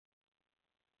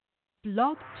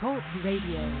Blog Talk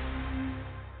Radio.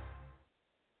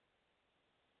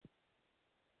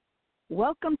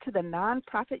 Welcome to the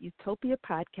Nonprofit Utopia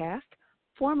podcast,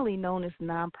 formerly known as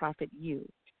Nonprofit U.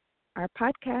 Our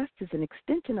podcast is an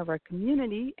extension of our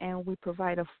community, and we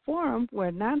provide a forum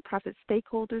where nonprofit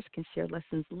stakeholders can share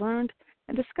lessons learned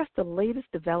and discuss the latest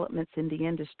developments in the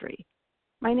industry.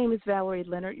 My name is Valerie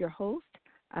Leonard, your host.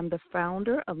 I'm the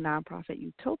founder of Nonprofit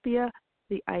Utopia,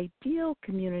 the ideal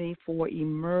community for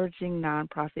emerging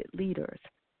nonprofit leaders.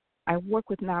 I work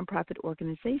with nonprofit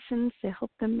organizations to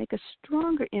help them make a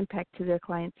stronger impact to their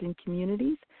clients and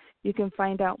communities. You can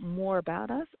find out more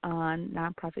about us on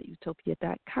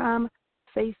nonprofitutopia.com,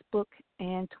 Facebook,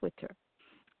 and Twitter.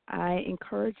 I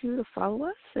encourage you to follow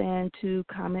us and to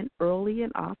comment early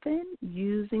and often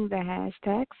using the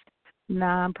hashtags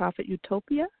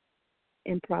nonprofitutopia,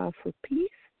 improv for peace,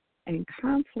 and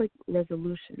conflict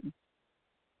resolution.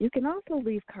 You can also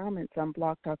leave comments on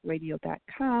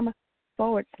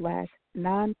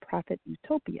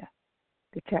blogtalkradio.com/nonprofitutopia.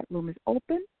 The chat room is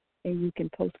open, and you can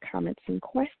post comments and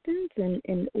questions. And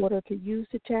in order to use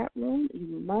the chat room,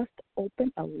 you must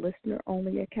open a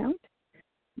listener-only account.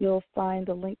 You'll find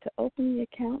the link to open the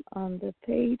account on the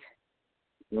page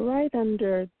right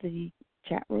under the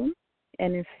chat room.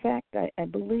 And in fact, I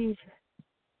believe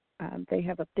they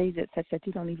have updated it such that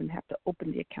you don't even have to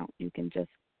open the account. You can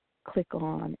just click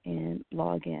on and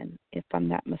log in, if I'm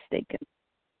not mistaken.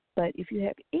 But if you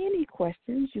have any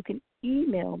questions, you can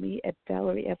email me at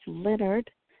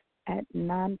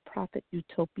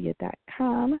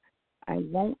valeriefleonard@nonprofitutopia.com. I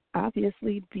won't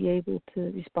obviously be able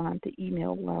to respond to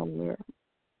email while we're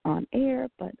on air,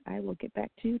 but I will get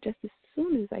back to you just as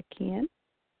soon as I can.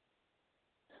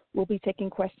 We'll be taking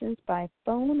questions by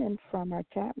phone and from our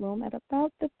chat room at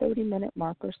about the 30-minute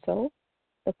mark or so.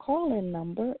 The call-in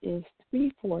number is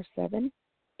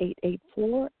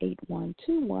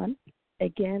 347-884-8121.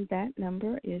 Again, that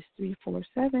number is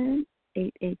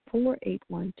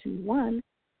 347-884-8121.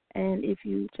 And if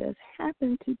you just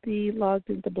happen to be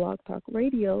logged into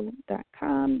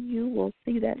blogtalkradio.com, you will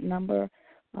see that number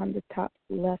on the top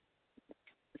left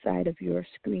side of your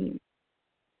screen.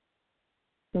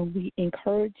 So we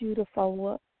encourage you to follow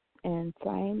up and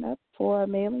sign up for our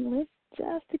mailing list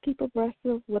just to keep abreast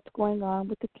of what's going on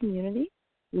with the community.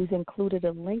 We've included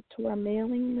a link to our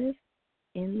mailing list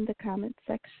in the comment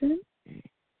section,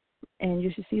 and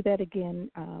you should see that again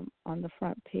on the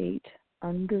front page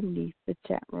underneath the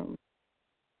chat room.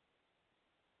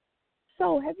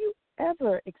 So have you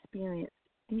ever experienced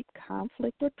deep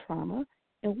conflict or trauma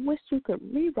and wished you could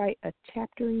rewrite a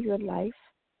chapter in your life?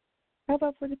 How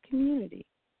about for the community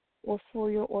or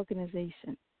for your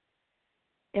organization?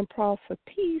 Improv for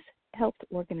Peace helped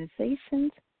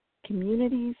organizations,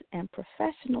 communities, and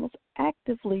professionals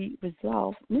actively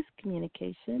resolve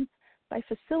miscommunication by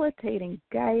facilitating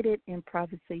guided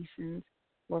improvisations,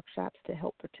 workshops to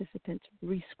help participants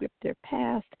re-script their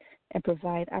past and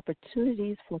provide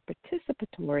opportunities for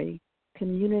participatory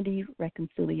community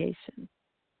reconciliation.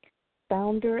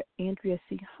 Founder Andrea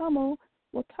Hummel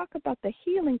will talk about the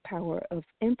healing power of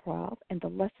improv and the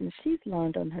lessons she's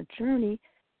learned on her journey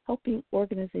helping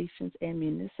organizations and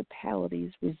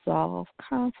municipalities resolve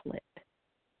conflict.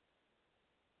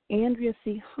 Andrea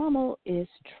Hummel is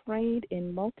trained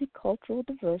in multicultural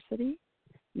diversity,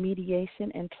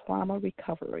 mediation, and trauma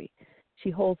recovery. She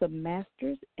holds a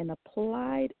master's in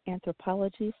applied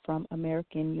anthropology from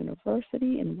American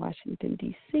University in Washington,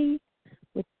 D.C.,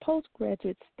 with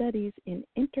postgraduate studies in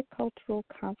intercultural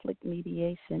conflict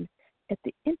mediation at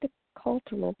the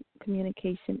Intercultural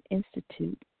Communication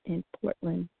Institute in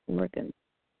Portland, Oregon.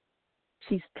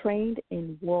 She's trained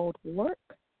in world work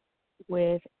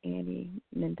with Annie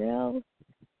Mendel,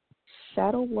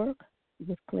 shadow work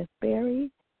with Cliff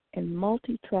Berry, and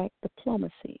multi-track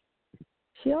diplomacy.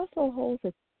 She also holds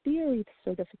a theory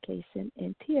certification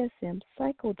in TSM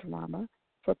psychodrama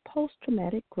for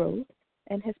post-traumatic growth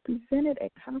and has presented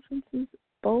at conferences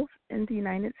both in the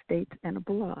United States and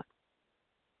abroad.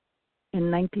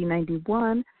 In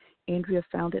 1991, Andrea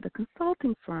founded a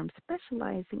consulting firm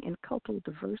specializing in cultural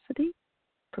diversity,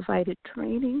 provided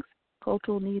trainings,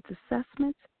 cultural needs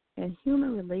assessments, and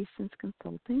human relations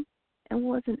consulting, and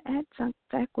was an adjunct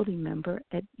faculty member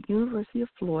at University of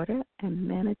Florida and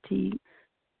Manatee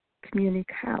Community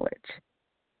College.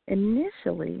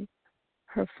 Initially,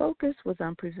 her focus was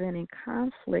on preventing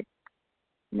conflict.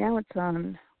 Now it's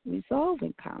on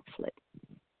resolving conflict,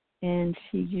 and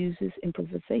she uses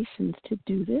improvisations to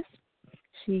do this.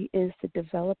 She is the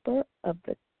developer of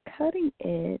the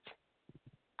cutting-edge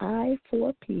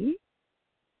I4P,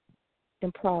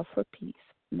 Improv for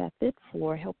Peace, method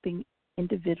for helping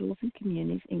individuals and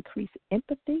communities increase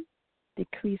empathy,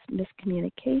 decrease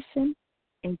miscommunication,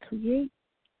 and create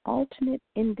alternate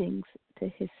endings to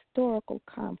historical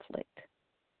conflict.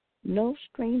 No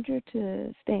stranger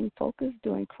to staying focused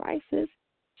during crisis,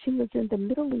 she was in the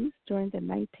Middle East during the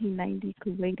 1990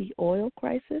 Kuwaiti oil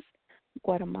crisis,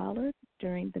 Guatemala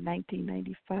during the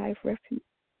 1995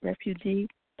 refugee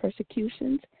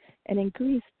persecutions, and in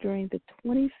Greece during the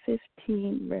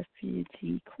 2015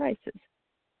 refugee crisis.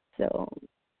 So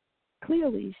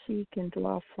clearly she can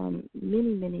draw from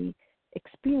many, many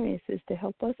experiences to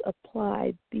help us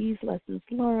apply these lessons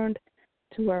learned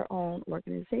to our own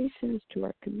organizations, to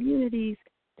our communities,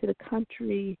 to the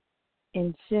country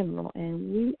in general.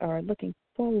 And we are looking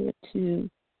forward to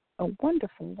a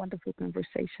wonderful, wonderful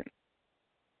conversation.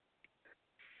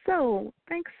 So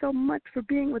thanks so much for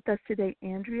being with us today,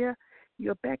 Andrea.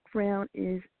 Your background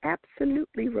is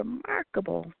absolutely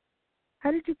remarkable.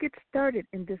 How did you get started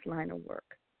in this line of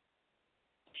work?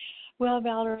 Well,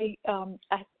 Valerie,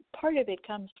 part of it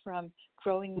comes from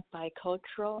growing up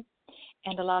bicultural,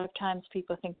 and a lot of times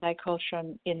people think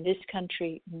bicultural in this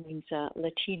country means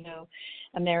Latino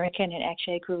American, and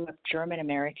actually I grew up German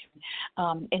American.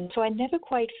 And so I never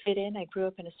quite fit in. I grew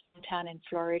up in a small town in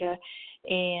Florida,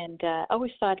 and I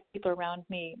always thought people around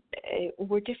me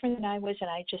were different than I was, and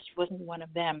I just wasn't one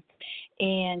of them.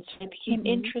 And so I became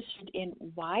interested in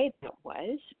why that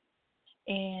was.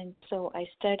 And so I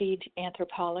studied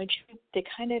anthropology to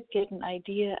kind of get an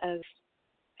idea of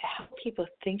how people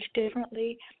think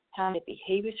differently, how their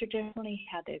behaviors are differently,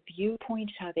 how their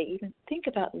viewpoints, how they even think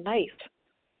about life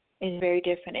is very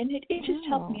different. And it just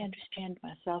helped me understand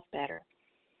myself better.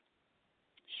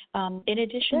 In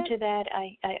addition to that,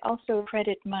 I also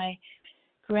credit my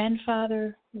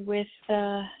grandfather with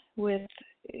sort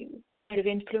of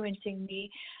influencing me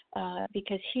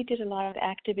because he did a lot of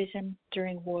activism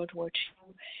during World War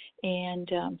II. And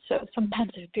so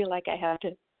sometimes I feel like I have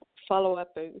to follow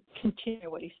up or continue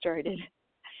what he started.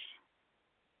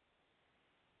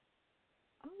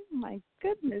 Oh, my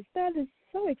goodness. That is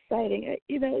so exciting.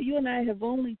 You know, you and I have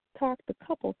only talked a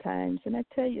couple times, and I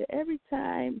tell you, every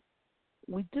time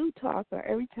we do talk or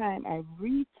every time I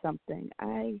read something,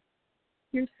 I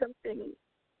hear something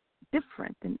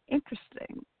different and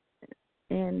interesting.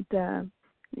 And,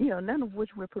 you know, none of which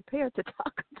we're prepared to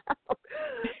talk about.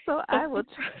 So I will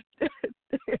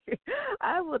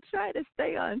try to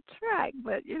stay on track.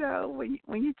 But, you know,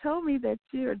 when you told me that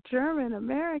you're German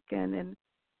American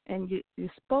and you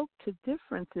spoke to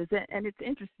differences, and it's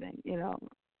interesting, you know,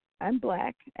 I'm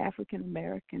Black, African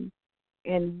American,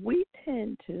 and we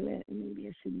tend to, and maybe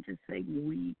I shouldn't just say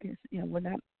we, because, you know, we're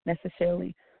not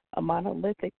necessarily a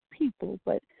monolithic people,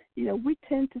 but, you know, we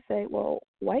tend to say, well,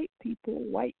 white people,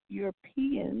 white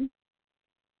Europeans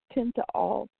tend to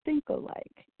all think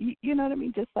alike. You know what I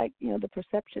mean? Just like, you know, the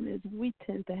perception is we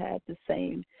tend to have the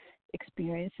same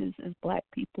experiences as Black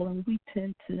people, and we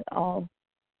tend to all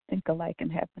think alike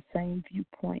and have the same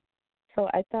viewpoint. So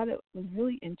I thought it was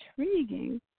really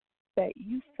intriguing that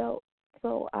you felt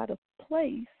so out of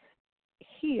place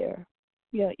here,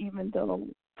 you know, even though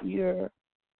you're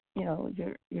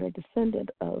a descendant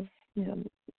of, you know,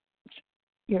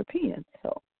 Europeans.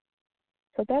 So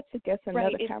that's, I guess,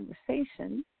 another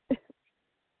conversation.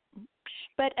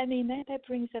 But I mean that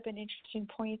brings up an interesting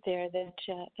point there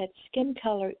that skin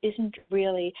color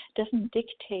doesn't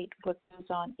dictate what goes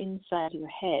on inside your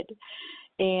head.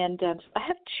 And I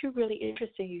have two really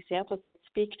interesting examples that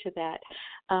speak to that.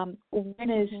 One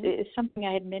is something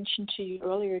I had mentioned to you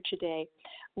earlier today,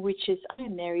 which is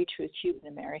I'm married to a Cuban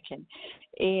American.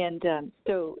 And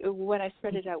so when I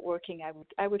started out working,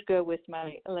 I would go with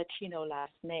my Latino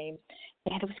last name.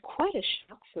 And it was quite a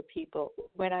shock for people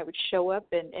when I would show up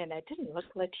and I didn't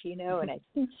look Latino and I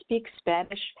didn't speak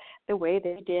Spanish the way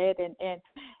they did. And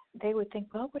they would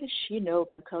think, well, what does she know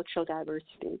about cultural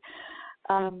diversity?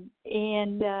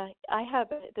 And I have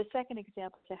the second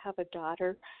example is I have a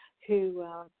daughter who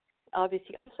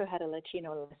obviously also had a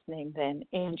Latino last name then,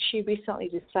 and she recently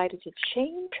decided to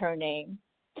change her name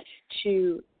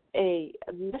to a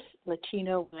less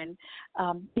Latino one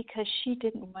because she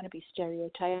didn't want to be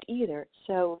stereotyped either.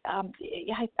 So I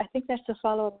think that's a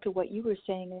follow-up to what you were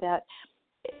saying about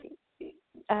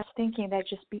us thinking that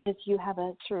just because you have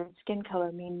a certain skin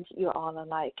color means you're all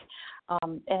alike.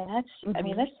 And that's, I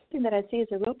mean, that's something that I see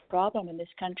as a real problem in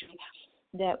this country,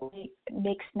 that we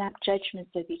make snap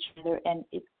judgments of each other, and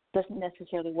it doesn't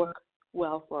necessarily work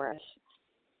well for us.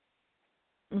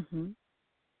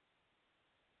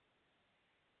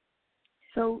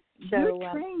 So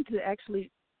you're trained to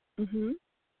actually. So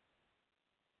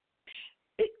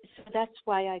that's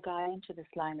why I got into this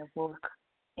line of work,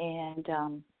 and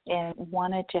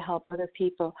wanted to help other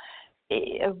people.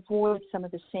 avoid some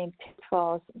of the same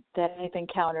pitfalls that I've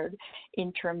encountered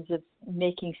in terms of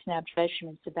making snap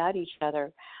judgments about each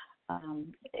other,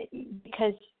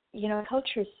 because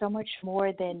culture is so much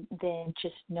more than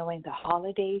just knowing the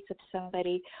holidays of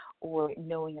somebody or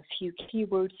knowing a few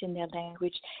keywords in their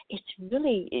language. It's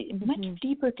really much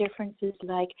deeper differences,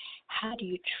 like how do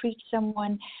you treat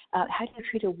someone, how do you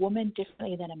treat a woman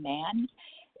differently than a man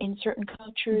in certain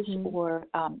cultures, or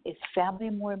is family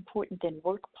more important than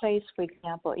workplace? For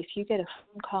example, if you get a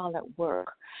phone call at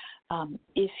work,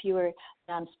 if you're,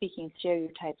 I'm speaking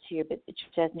stereotypes here, but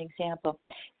just as an example,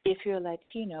 if you're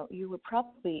Latino, you would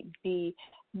probably be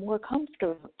more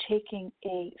comfortable taking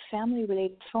a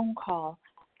family-related phone call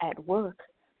at work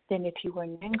than if you were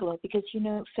an Anglo, because,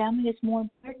 family is more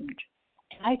important.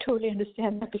 I totally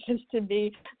understand that, because to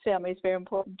me, family is very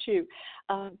important too.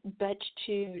 But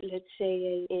to, let's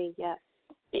say, a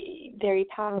very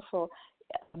powerful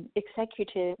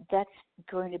executive, that's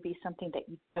going to be something that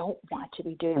you don't want to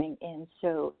be doing. And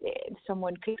so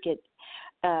someone could get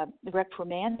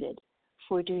reprimanded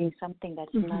for doing something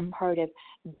that's not part of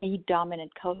the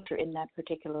dominant culture in that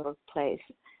particular workplace.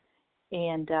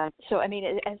 And so,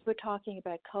 as we're talking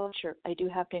about culture, I do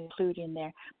have to include in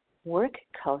there work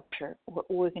culture or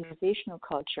organizational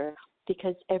culture,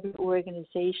 because every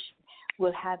organization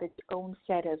will have its own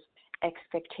set of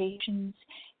expectations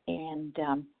and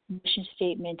mission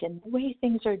statement and the way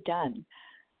things are done.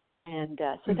 And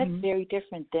so that's very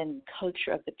different than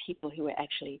culture of the people who are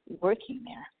actually working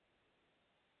there.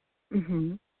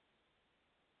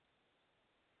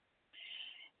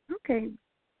 Okay,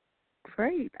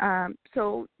 great.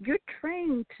 So you're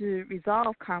trained to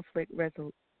resolve conflict,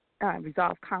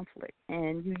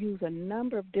 and you use a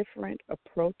number of different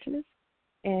approaches,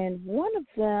 and one of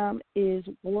them is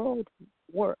world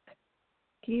work.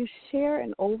 Can you share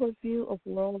an overview of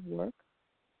world work?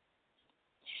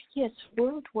 Yes,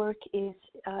 world work was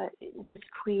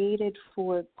created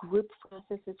for group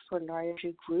processes for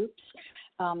larger groups,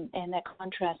 and that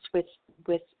contrasts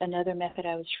with another method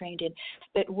I was trained in.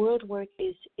 But world work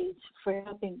is for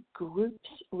helping groups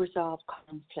resolve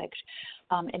conflict.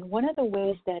 And one of the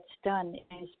ways that's done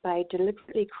is by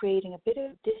deliberately creating a bit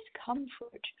of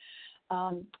discomfort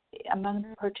among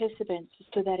the participants,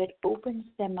 so that it opens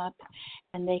them up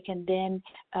and they can then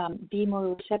be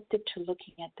more receptive to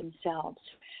looking at themselves.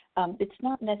 It's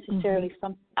not necessarily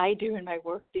something I do in my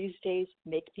work these days,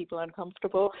 make people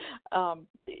uncomfortable,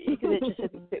 because it just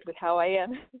doesn't fit with how I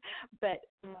am. But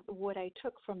what I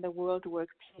took from the world work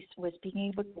piece was being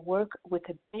able to work with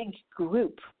a big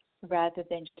group rather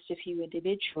than just a few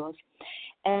individuals,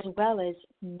 as well as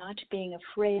not being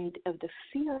afraid of the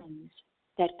feelings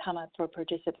that come up for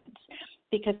participants.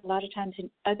 Because a lot of times in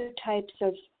other types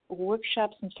of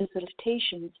workshops and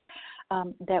facilitations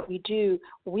that we do,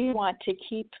 we want to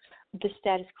keep the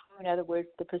status quo. In other words,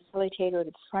 the facilitator at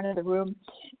the front of the room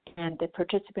and the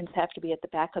participants have to be at the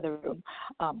back of the room,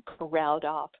 corralled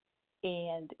off.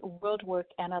 And world work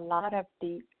and a lot of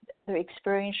the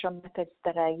experiential methods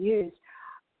that I use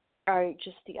are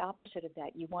just the opposite of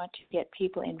that. You want to get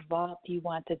people involved. You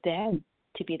want them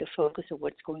to be the focus of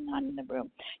what's going on in the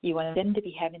room. You want them to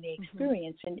be having the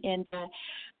experience and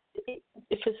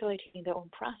facilitating their own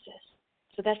process.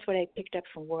 So that's what I picked up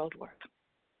from world work.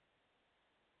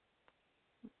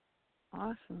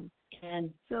 Awesome.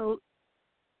 And so,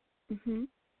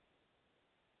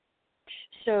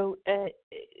 so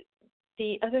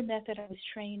the other method I was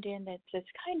trained in that's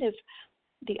kind of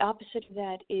the opposite of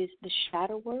that is the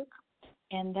shadow work,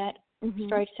 and that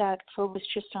starts out focused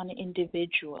just on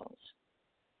individuals.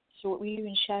 So what we do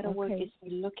in shadow work is we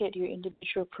look at your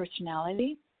individual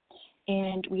personality,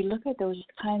 and we look at those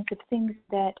kinds of things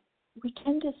that we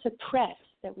tend to suppress,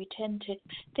 that we tend to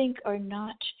think are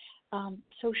not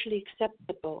socially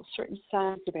acceptable, certain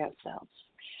sides of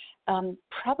ourselves.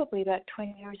 Probably about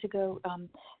 20 years ago,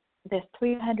 the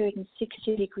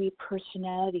 360-degree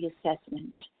personality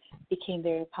assessment became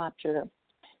very popular.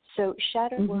 So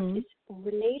shadow work is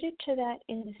related to that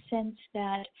in the sense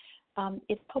that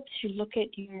it helps you look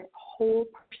at your whole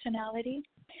personality,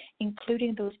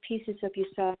 including those pieces of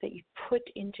yourself that you put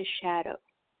into shadow.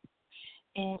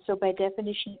 And so by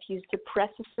definition, if you suppress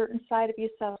a certain side of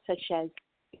yourself, such as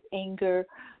anger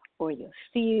or your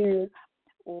fear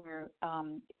or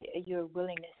your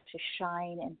willingness to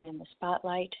shine and in the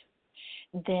spotlight,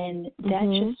 then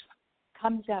that just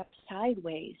comes out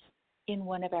sideways in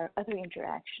one of our other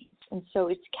interactions. And so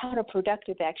it's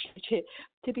counterproductive, actually,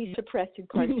 to be suppressing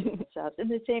parts of themselves. And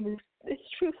the same is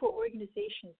true for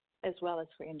organizations as well as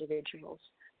for individuals.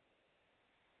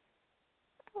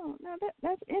 Oh, now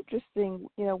that's interesting.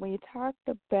 When you talked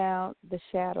about the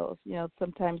shadows,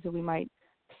 sometimes we might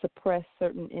suppress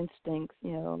certain instincts,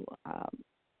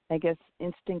 I guess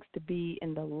instincts to be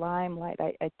in the limelight.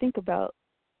 I think about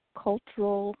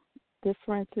cultural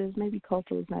differences. Maybe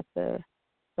cultural is not the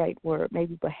right word.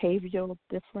 Maybe behavioral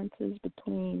differences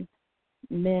between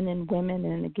men and women.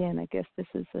 And again, I guess this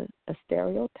is a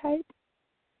stereotype.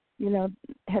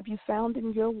 Have you found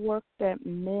in your work that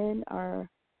men are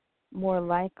more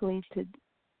likely to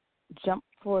jump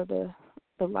for the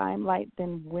limelight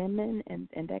than women,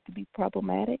 and that could be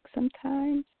problematic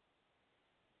sometimes?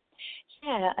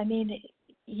 Yeah, I mean,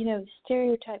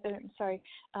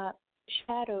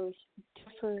 shadows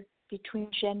differ between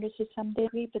genders to some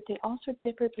degree, but they also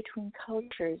differ between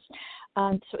cultures.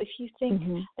 So if you think,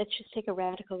 let's just take a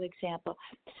radical example.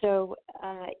 So,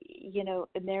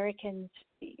 Americans,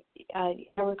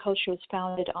 our culture is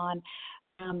founded on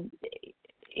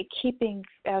keeping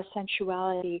our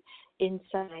sensuality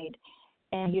inside.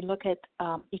 And you look at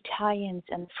Italians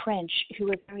and French,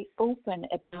 who are very open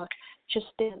about just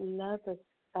their love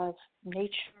of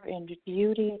nature and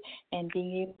beauty and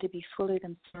being able to be fully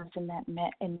themselves in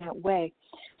that way.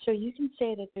 So you can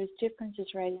say that there's differences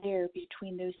right there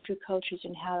between those two cultures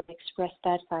and how they express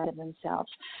that side of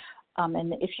themselves.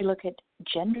 And if you look at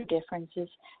gender differences,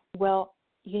 well,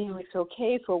 it's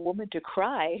okay for a woman to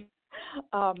cry.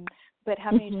 But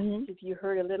how many times have you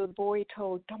heard a little boy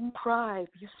told, "Don't cry,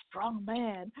 be a strong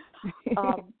man"?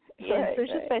 Right, so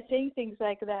just by saying things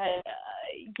like that,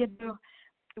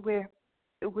 we're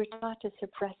taught to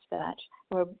suppress that,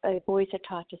 or boys are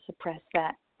taught to suppress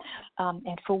that.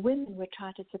 And for women, we're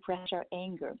taught to suppress our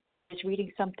anger. I was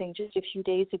reading something just a few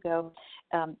days ago,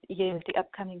 with the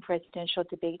upcoming presidential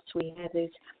debates we have. There's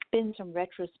been some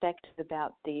retrospective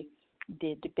about the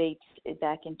debates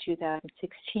back in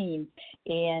 2016,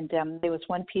 and there was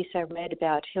one piece I read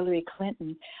about Hillary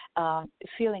Clinton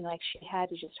feeling like she had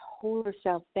to just hold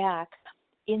herself back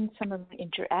in some of the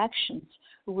interactions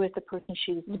with the person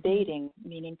she was debating,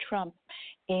 meaning Trump.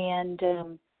 And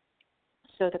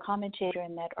so the commentator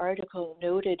in that article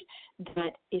noted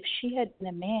that if she had been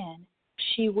a man,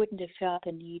 she wouldn't have felt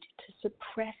the need to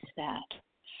suppress that.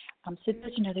 So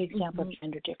there's another example of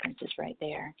gender differences right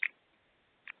there.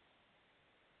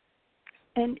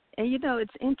 And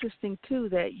it's interesting, too,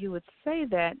 that you would say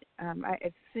that.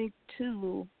 I think,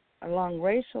 too, along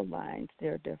racial lines,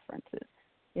 there are differences.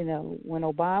 When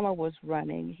Obama was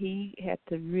running, he had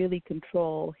to really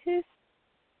control his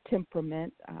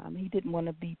temperament. He didn't want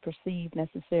to be perceived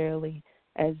necessarily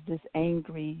as this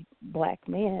angry black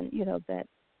man, that,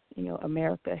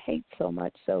 America hates so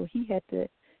much. So he had to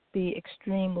be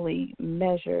extremely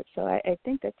measured. So I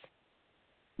think that's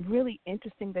really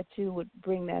interesting that you would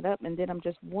bring that up. And then I'm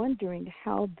just wondering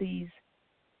how these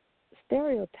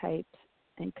stereotypes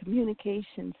and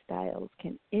communication styles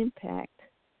can impact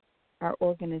our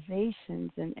organizations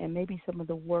and maybe some of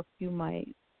the work you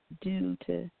might do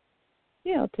to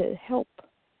help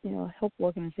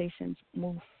organizations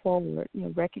move forward,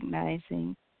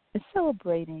 recognizing and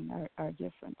celebrating our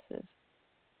differences.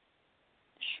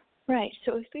 Right.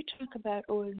 So if we talk about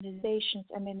organizations,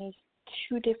 there's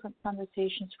two different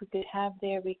conversations we could have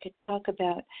there. We could talk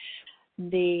about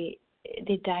the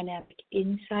dynamic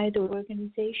inside the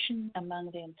organization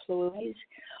among the employees,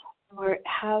 or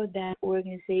how that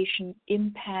organization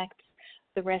impacts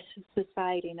the rest of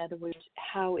society. In other words,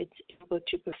 how it's able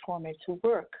to perform its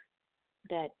work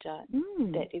that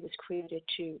it was created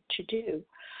to do.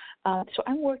 So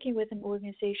I'm working with an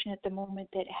organization at the moment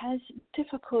that has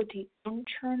difficulty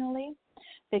internally,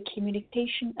 the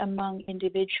communication among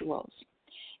individuals.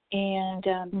 And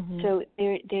so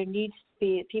there needs to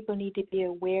be, people need to be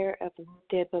aware of what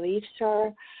their beliefs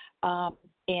are.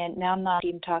 And now I'm not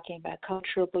even talking about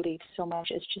cultural beliefs so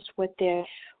much as just what their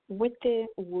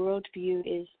worldview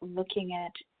is, looking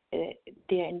at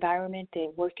their environment, their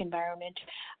work environment,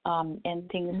 and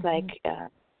things like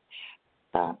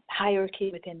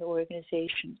hierarchy within the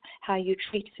organization, how you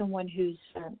treat someone who's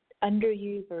under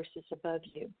you versus above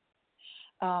you.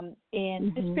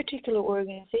 And this particular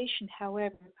organization,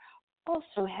 however,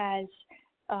 also has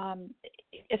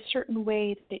a certain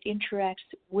way that it interacts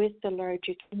with the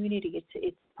larger community.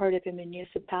 It's part of a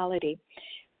municipality.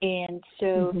 And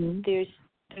so there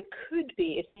could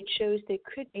be, if it shows, there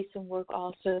could be some work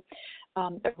also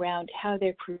around how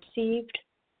they're perceived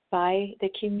by the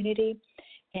community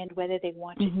and whether they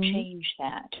want to change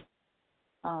that.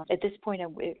 At this point,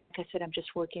 like I said, I'm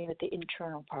just working with the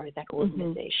internal part of that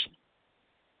organization.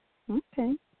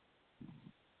 Okay.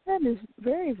 That is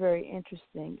very, very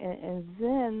interesting. And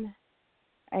then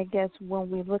I guess when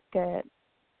we look at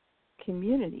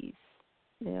communities,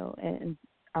 and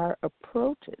our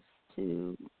approaches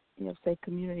to, say,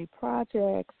 community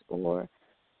projects or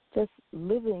just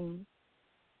living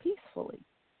peacefully.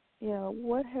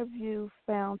 What have you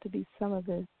found to be some of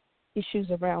the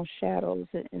issues around shadows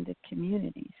in the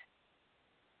communities?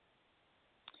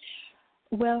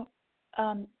 Well,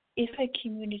 if a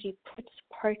community puts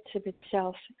parts of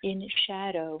itself in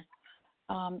shadow,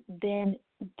 then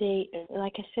they,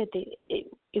 like I said,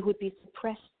 it would be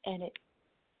suppressed, and it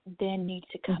then needs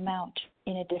to come out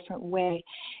in a different way.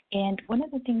 And one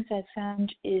of the things I've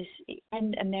found is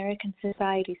in American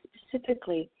society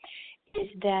specifically is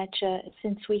that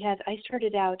since I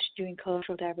started out doing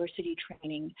cultural diversity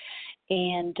training,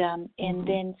 and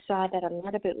then saw that a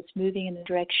lot of it was moving in the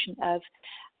direction of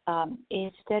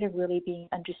instead of really being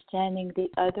understanding the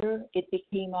other, it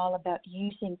became all about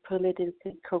using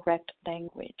politically correct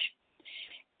language.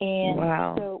 And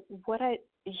so what I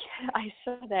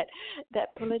saw that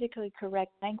politically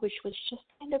correct language was just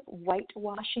kind of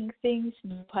whitewashing things,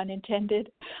 no pun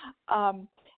intended, and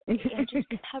just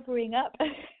covering up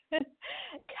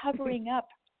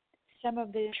some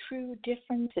of the true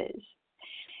differences.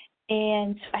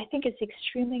 And I think it's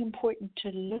extremely important to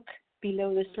look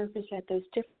below the surface at those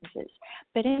differences.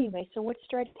 But anyway, so what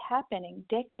started happening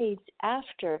decades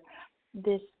after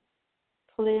this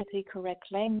politically correct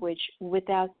language,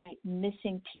 without the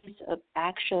missing piece of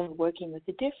actually working with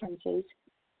the differences,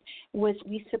 was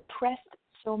we suppressed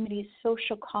so many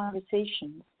social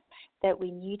conversations that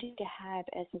we needed to have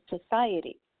as a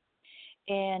society.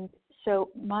 And so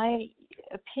my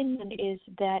opinion is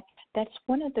that that's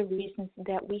one of the reasons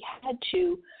that we had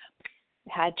to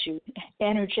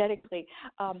energetically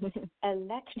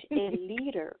elect a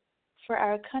leader for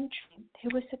our country who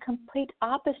was the complete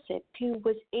opposite, who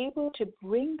was able to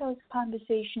bring those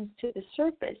conversations to the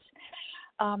surface,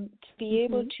 to be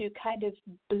able to kind of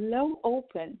blow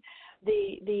open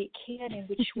the can in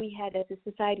which we had as a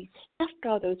society stuffed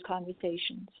all those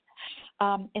conversations.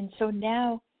 And so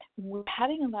now we're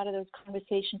having a lot of those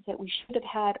conversations that we should have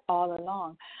had all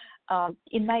along.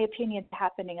 In my opinion,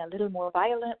 happening a little more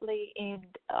violently and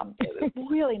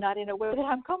really not in a way that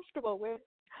I'm comfortable with.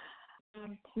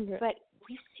 But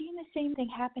we've seen the same thing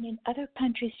happen in other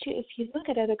countries too. If you look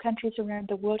at other countries around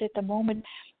the world at the moment,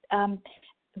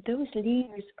 those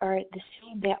leaders are the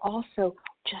same. They also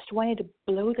just wanted to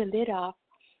blow the lid off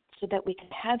so that we can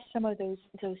have some of those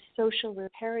social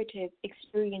reparative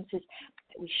experiences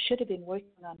that we should have been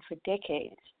working on for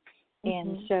decades.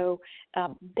 And so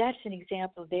that's an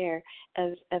example there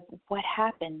of what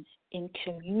happens in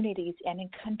communities and in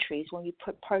countries when we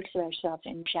put parts of ourselves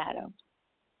in shadow.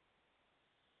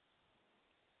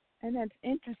 And that's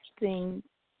interesting,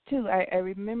 too. I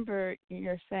remember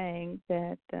you're saying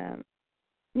that,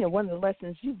 one of the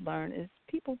lessons you've learned is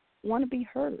people want to be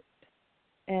heard.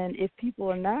 And if people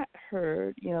are not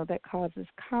heard, that causes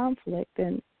conflict.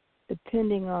 And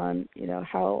depending on,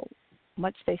 how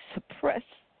much they suppress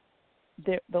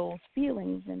those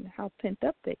feelings and how pent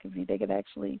up they could be, they could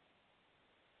actually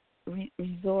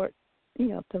resort,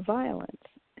 to violence.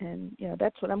 And,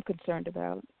 that's what I'm concerned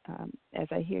about as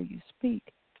I hear you speak.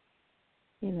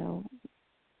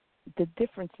 The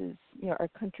differences, our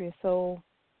country is so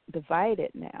divided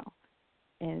now,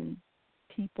 and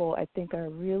people, I think, are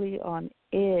really on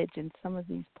edge, and some of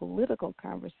these political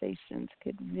conversations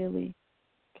could really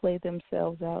play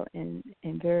themselves out in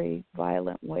very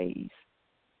violent ways.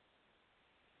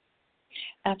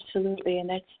 Absolutely, and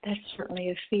that's certainly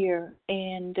a fear.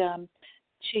 And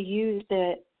to use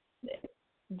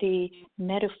the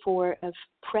metaphor of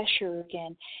pressure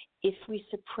again, if we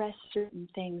suppress certain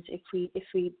things, if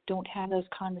we don't have those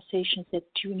conversations that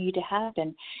do need to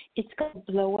happen, it's going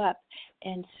to blow up.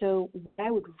 And so what I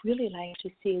would really like to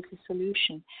see as a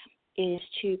solution is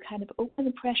to kind of open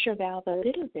the pressure valve a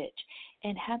little bit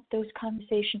and have those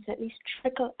conversations at least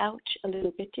trickle out a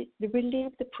little bit to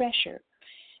relieve the pressure.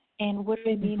 And what do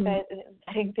I mean by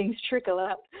letting things trickle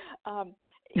out?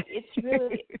 It's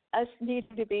really us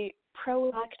needing to be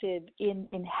proactive in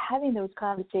having those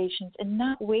conversations and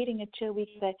not waiting until we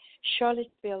get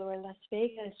Charlottesville or Las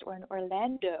Vegas or in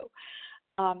Orlando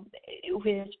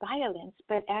with violence,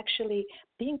 but actually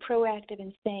being proactive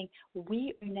and saying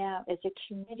we are now as a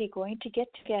community going to get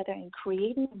together and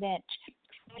create an event,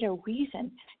 create a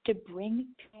reason to bring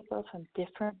people from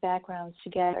different backgrounds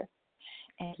together.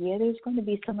 And there's going to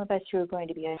be some of us who are going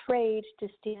to be afraid to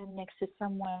stand next to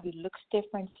someone who looks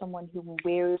different, someone who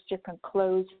wears different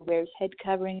clothes, who wears head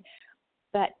covering.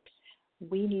 But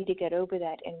we need to get over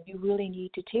that, and we really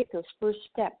need to take those first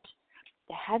steps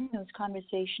to having those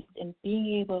conversations and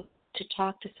being able to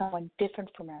talk to someone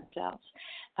different from ourselves.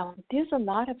 There's a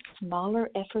lot of smaller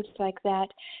efforts like that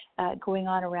going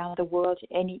on around the world,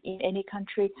 in any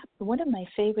country. One of my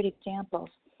favorite examples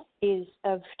is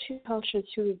of two cultures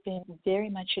who have been very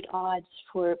much at odds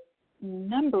for a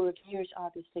number of years,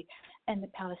 obviously, and the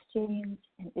Palestinians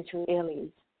and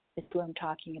Israelis is who I'm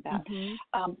talking about.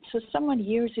 So someone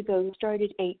years ago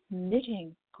started a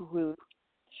knitting group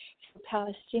for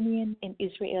Palestinian and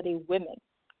Israeli women.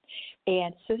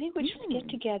 And so they would just get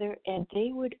together and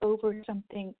they would, over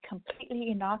something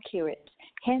completely innocuous,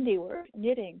 handiwork,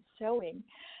 knitting, sewing,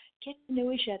 get to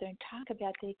know each other and talk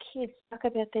about their kids, talk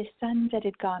about their sons that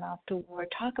had gone off to war,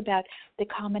 talk about the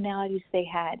commonalities they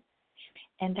had.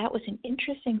 And that was an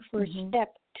interesting first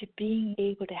step to being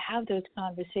able to have those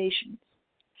conversations.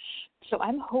 So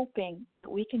I'm hoping that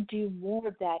we can do more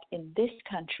of that in this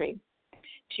country,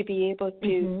 to be able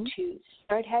to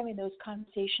start having those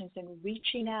conversations and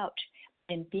reaching out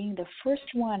and being the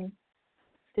first one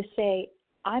to say,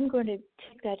 I'm going to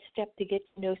take that step to get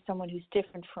to know someone who's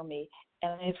different from me.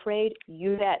 And I'm afraid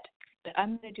you bet, but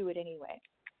I'm going to do it anyway.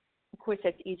 Of course,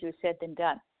 that's easier said than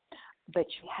done. But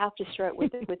you have to start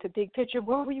with the big picture of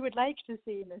what we would like to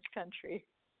see in this country.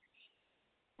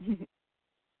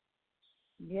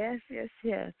 Yes.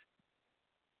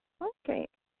 Okay.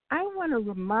 I want to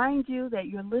remind you that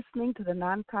you're listening to the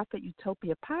Nonprofit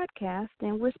Utopia podcast,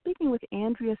 and we're speaking with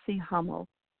Andrea C. Hummel.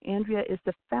 Andrea is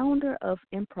the founder of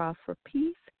Improv for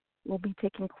Peace. We'll be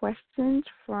taking questions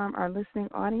from our listening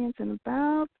audience in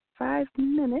about 5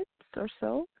 minutes or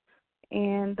so.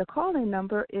 And the call-in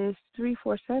number is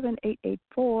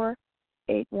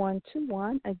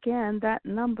 347-884-8121. Again, that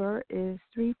number is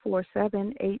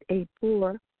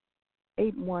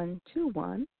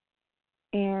 347-884-8121.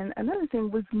 And another thing,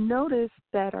 we've noticed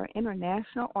that our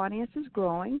international audience is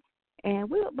growing, and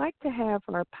we would like to have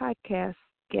our podcast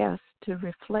guests to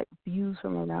reflect views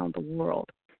from around the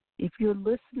world. If you're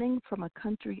listening from a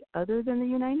country other than the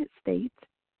United States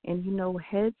and you know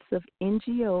heads of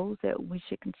NGOs that we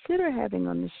should consider having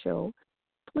on the show,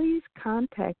 please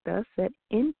contact us at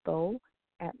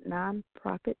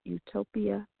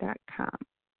info@nonprofitutopia.com.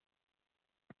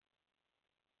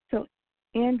 So,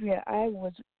 Andrea, I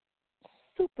was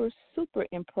super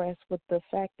impressed with the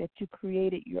fact that you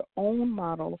created your own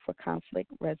model for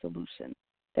conflict resolution.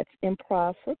 That's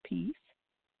Improv for Peace.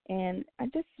 And I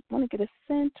just want to get a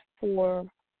sense for,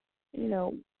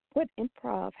 what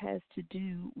improv has to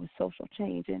do with social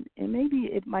change. And maybe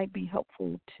it might be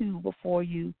helpful, too, before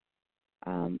you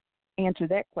answer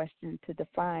that question, to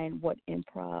define what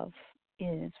improv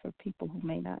is for people who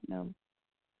may not know.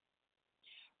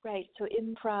 Right. So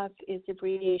improv is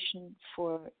abbreviation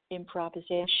for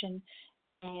improvisation.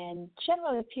 And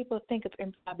generally people think of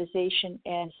improvisation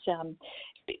as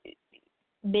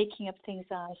making up things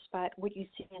on the spot. What you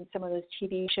see in some of those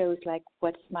TV shows like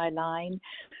What's My Line,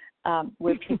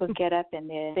 where people get up and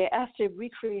they're asked to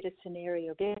recreate a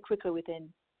scenario very quickly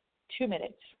within 2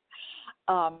 minutes.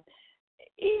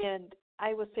 And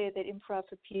I will say that Improv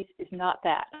for Peace is not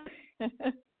that.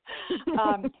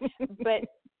 But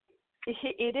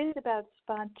it is about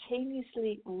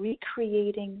spontaneously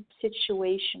recreating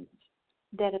situations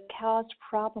that have caused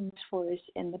problems for us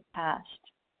in the past.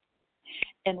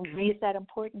 And why is that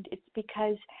important? It's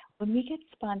because when we get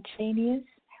spontaneous,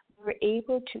 we're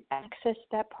able to access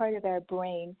that part of our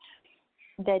brain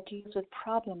that deals with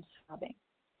problem solving.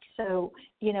 So,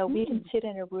 we can sit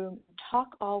in a room,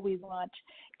 talk all we want,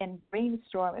 and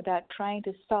brainstorm about trying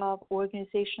to solve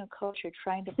organizational culture,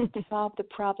 trying to solve the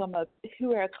problem of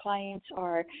who our clients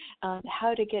are,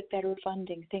 how to get better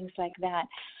funding, things like that.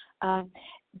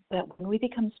 But when we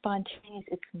become spontaneous,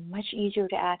 it's much easier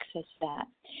to access that.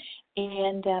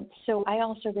 And so I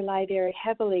also rely very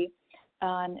heavily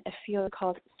on a field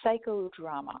called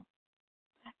psychodrama.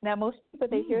 Now, most people,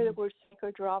 they hear the word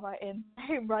psychodrama and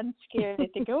they run scared. They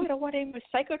think, I don't want any more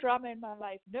psychodrama in my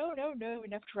life. No,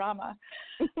 enough drama.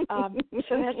 So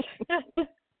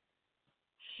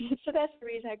that's the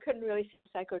reason I couldn't really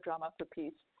say psychodrama for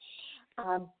peace.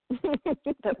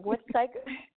 But what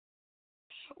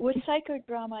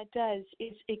psychodrama does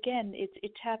is, again,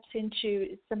 it taps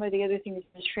into some of the other things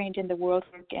that's trained in the world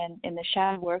work and in the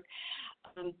shadow work,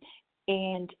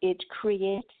 and it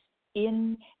creates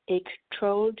in a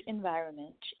controlled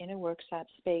environment, in a workshop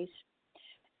space,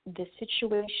 the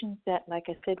situations that, like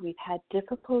I said, we've had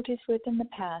difficulties with in the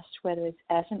past, whether it's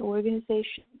as an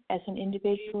organization, as an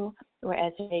individual, or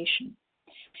as a nation.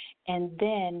 And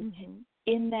then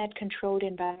in that controlled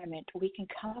environment, we can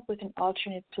come up with an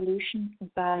alternate solution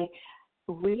by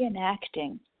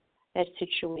reenacting that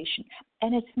situation.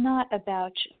 And it's not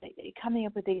about coming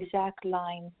up with the exact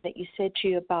lines that you said to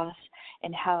your boss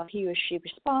and how he or she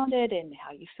responded and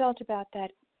how you felt about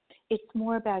that. It's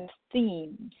more about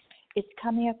themes it's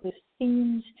coming up with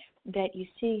themes that you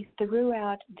see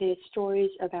throughout the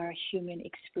stories of our human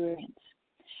experience.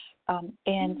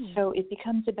 So it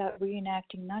becomes about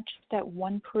reenacting not just that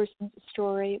one person's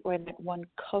story or that one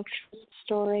culture's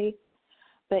story,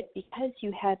 but because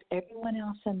you have everyone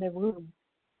else in the room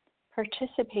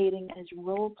participating as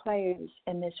role players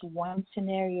in this one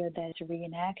scenario that's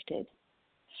reenacted,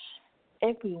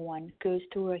 everyone goes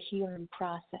through a healing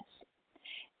process.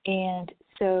 And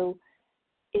so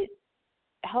it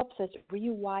helps us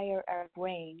rewire our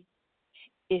brain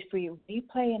if we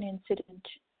replay an incident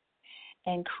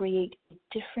and create a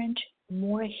different,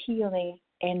 more healing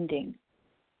ending.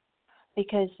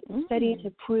 Because studies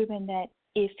have proven that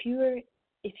if you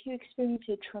experience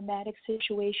a traumatic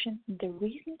situation, the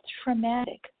reason it's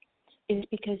traumatic is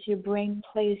because your brain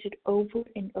plays it over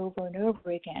and over and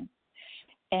over again.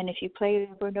 And if you play it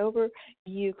over and over,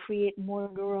 you create more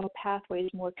neural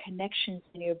pathways, more connections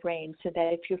in your brain, so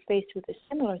that if you're faced with a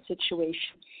similar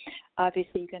situation,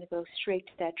 obviously you're going to go straight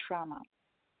to that trauma.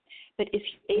 But if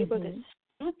you're able to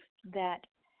stop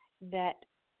that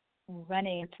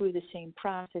running through the same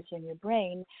process in your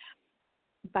brain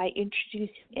by introducing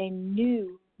a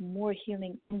new, more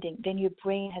healing ending, then your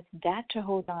brain has that to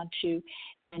hold on to,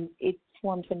 and it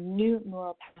forms a new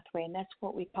neural pathway, and that's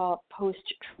what we call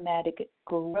post-traumatic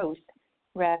growth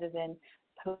rather than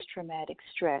post-traumatic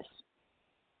stress.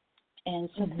 And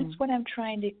so that's what I'm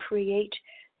trying to create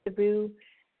through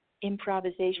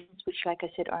improvisations, which, like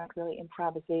I said, aren't really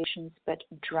improvisations, but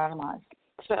dramas.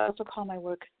 So I also call my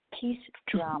work peace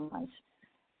dramas.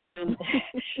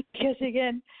 Because,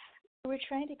 again, we're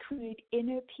trying to create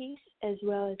inner peace as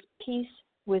well as peace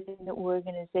within the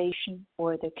organization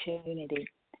or the community.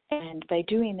 And by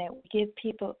doing that, we give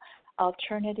people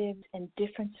alternatives and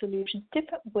different solutions,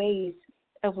 different ways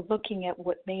of looking at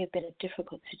what may have been a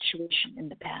difficult situation in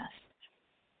the past.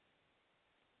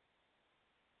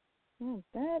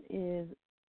 That is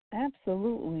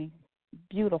absolutely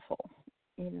beautiful.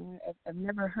 You know, I've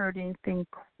never heard anything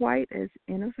quite as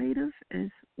innovative as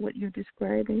what you're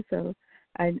describing, so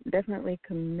I definitely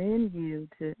commend you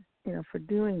for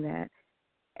doing that.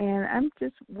 And I'm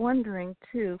just wondering,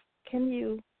 too, can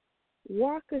you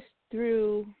walk us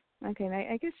through, okay,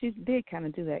 I guess you did kind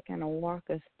of do that, kind of walk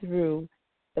us through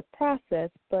the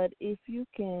process, but if you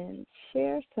can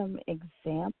share some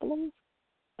examples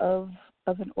of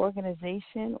an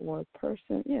organization or a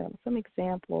person, some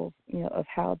examples, of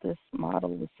how this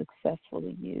model was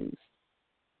successfully used.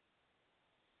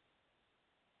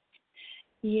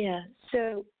 Yeah,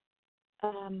 so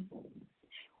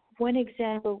one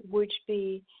example would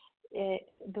be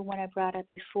the one I brought up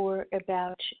before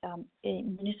about a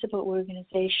municipal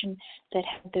organization that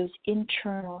had those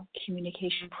internal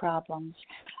communication problems.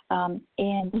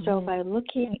 So by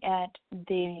looking at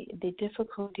the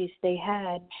difficulties they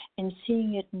had and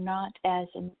seeing it not as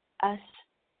an us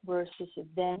versus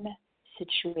them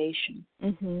situation,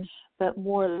 but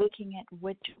more looking at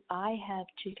what do I have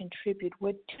to contribute,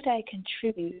 what did I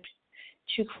contribute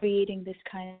to creating this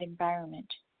kind of environment?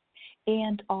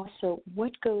 And also,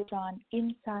 what goes on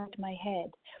inside my head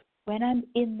when I'm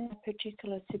in that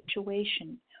particular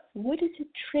situation? What is a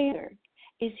trigger?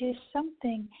 Is there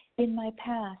something in my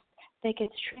past that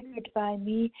gets triggered by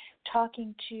me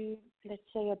talking to, let's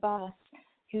say, a boss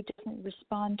who doesn't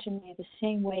respond to me the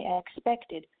same way I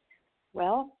expected?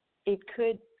 Well, it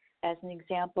could, as an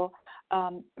example,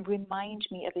 remind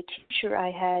me of a teacher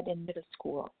I had in middle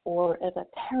school or of a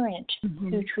parent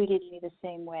who treated me the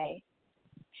same way.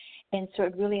 And so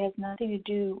it really has nothing to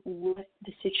do with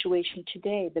the situation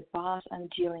today, the boss I'm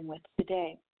dealing with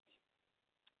today.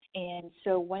 And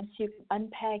so once you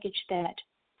unpackage that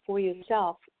for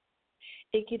yourself,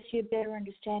 it gives you a better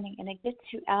understanding, and it gets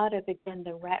you out of, again,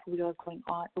 the rat wheel going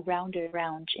on around and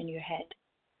around in your head.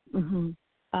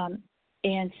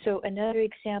 And so another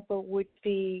example would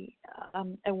be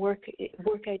a work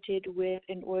I did with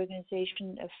an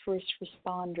organization of first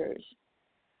responders.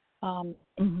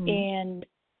 And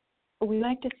we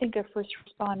like to think of first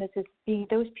responders as being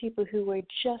those people who were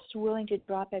just willing to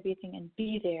drop everything and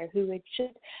be there, who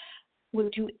will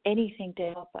do anything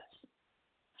to help us.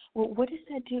 Well, what does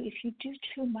that do? If you do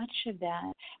too much of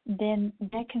that, then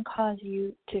that can cause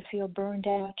you to feel burned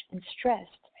out and stressed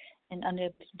and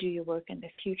unable to do your work in the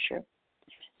future.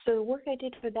 So the work I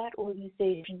did for that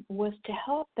organization was to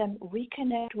help them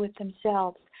reconnect with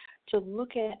themselves, to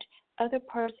look at other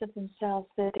parts of themselves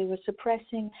that they were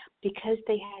suppressing because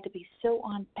they had to be so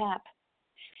on tap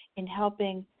in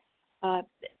helping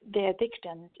their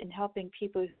victims, in helping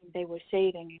people who they were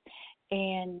saving.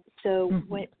 And so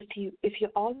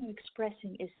if all you're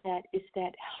expressing is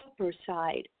that helper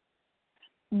side,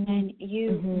 and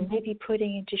you Mm-hmm. may be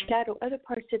putting into shadow other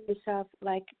parts of yourself,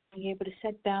 like being able to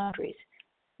set boundaries.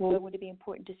 Why would it be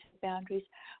important to set boundaries?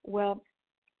 Well,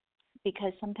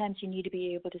 because sometimes you need to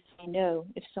be able to say no.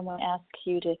 If someone asks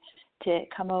you to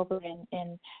come over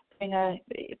and bring a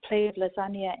plate of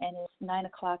lasagna and it's 9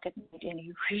 o'clock at night and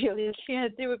you really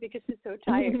can't do it because you're so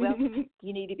tired, well,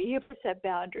 you need to be able to set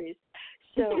boundaries.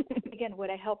 So again, what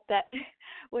I helped that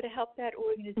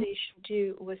organization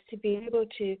do was to be able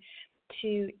to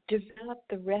develop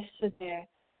the rest of their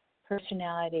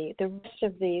personality, the rest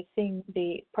of the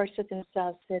parts of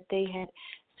themselves that they had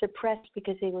suppressed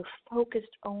because they were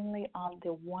focused only on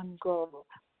the one goal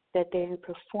that they were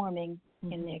performing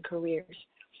in their careers.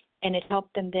 And it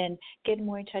helped them then get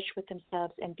more in touch with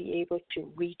themselves and be able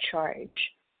to recharge.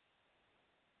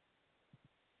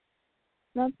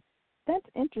 Now, that's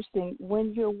interesting.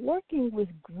 When you're working with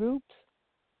groups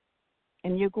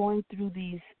and you're going through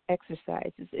these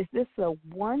exercises, is this a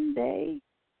one-day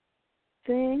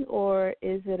thing or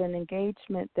is it an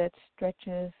engagement that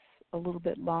stretches a little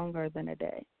bit longer than a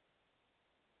day?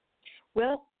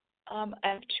 Well, I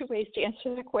have two ways to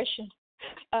answer that question.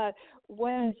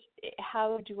 One is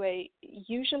how do I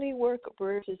usually work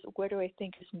versus what do I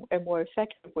think is a more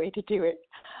effective way to do it.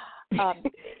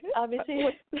 Obviously,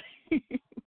 the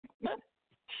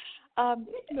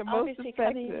most obviously effective.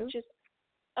 coming in just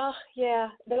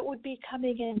that would be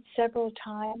coming in several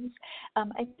times.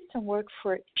 I did some work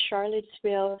for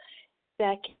Charlottesville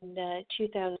back in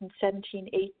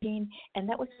 2017-18, and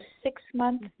that was a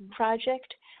 6-month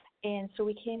project. And so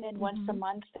we came in once a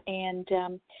month and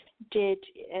did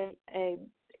a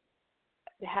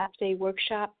half-day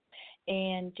workshop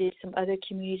and did some other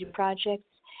community projects.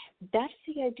 That's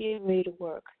the ideal way to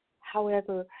work.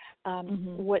 However,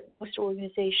 what most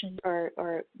organizations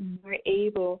are more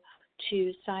able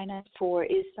to sign up for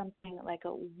is something like a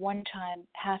one-time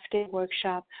half-day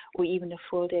workshop or even a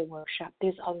full-day workshop.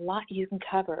 There's a lot you can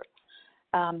cover.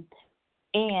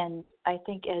 And I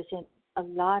think as in a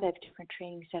lot of different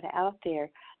trainings that are out there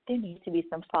needs to be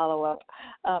some follow-up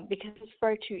because it's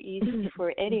far too easy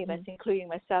for any of us, including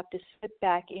myself, to slip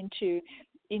back into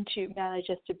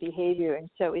maladjusted behavior. And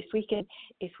so if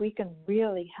we can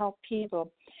really help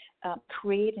people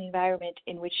create an environment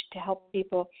in which to help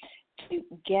people to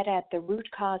get at the root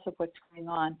cause of what's going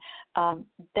on,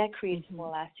 that creates more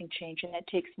lasting change, and that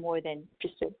takes more than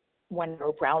just a 1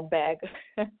 hour brown bag.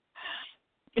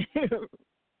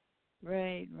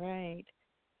 Right.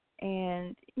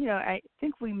 And, I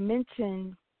think we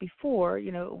mentioned before,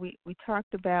 we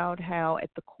talked about how at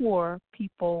the core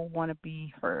people want to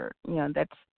be heard.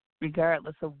 That's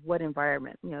regardless of what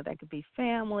environment. That could be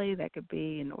family, that could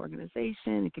be an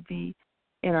organization, it could be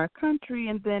in our country.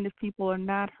 And then if people are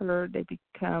not heard, they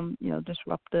become,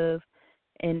 disruptive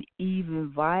and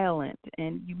even violent.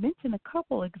 And you mentioned a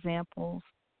couple examples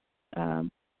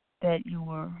that you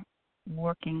were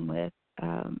working with.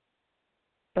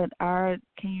 But can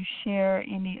you share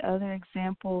any other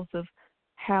examples of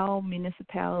how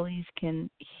municipalities can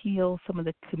heal some of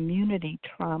the community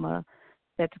trauma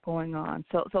that's going on?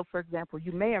 So for example,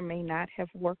 you may or may not have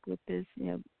worked with this,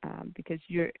 because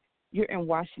you're in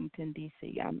Washington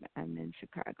D.C. I'm in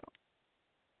Chicago,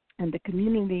 and the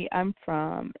community I'm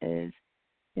from is,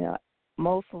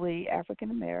 mostly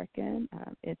African American.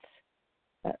 It's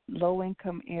a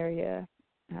low-income area.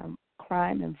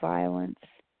 Crime and violence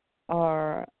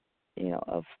are,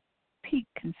 of peak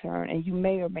concern, and you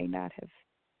may or may not have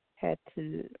had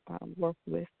to work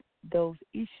with those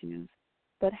issues.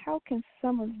 But how can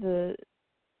some of the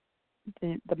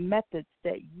methods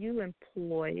that you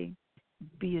employ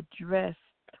be addressed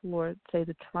toward, say,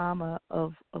 the trauma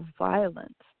of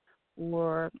violence,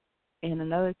 or in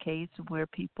another case where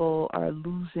people are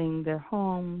losing their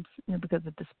homes, because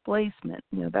of displacement,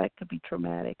 that could be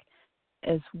traumatic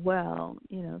as well.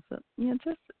 So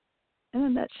just in a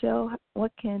nutshell,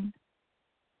 what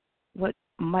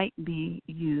might be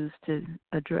used to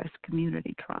address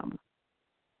community trauma?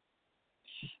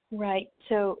 Right.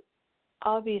 So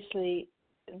obviously,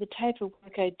 the type of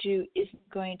work I do isn't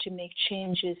going to make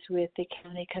changes with the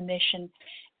county commission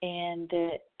and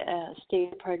the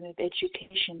State Department of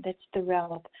Education. That's the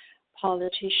realm of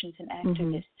politicians and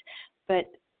activists.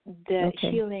 But the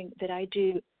healing that I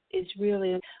do is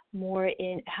really more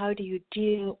in how do you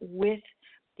deal with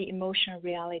the emotional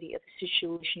reality of the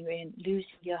situation you're in, losing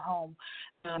your home,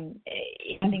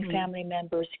 having family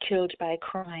members killed by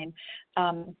crime,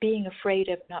 being afraid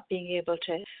of not being able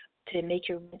to make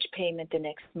your rent payment the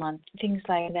next month, things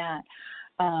like that.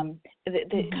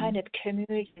 The kind of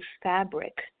community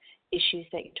fabric issues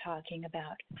that you're talking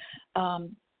about.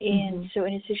 And so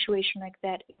in a situation like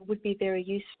that, it would be very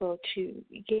useful to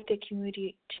get the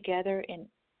community together. And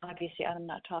obviously, I'm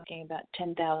not talking about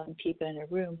 10,000 people in a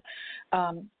room,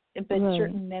 but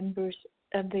certain members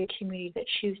of the community that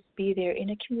choose to be there in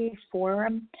a community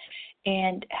forum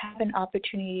and have an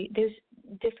opportunity. There's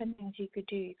different things you could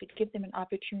do. You could give them an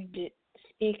opportunity to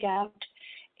speak out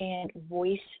and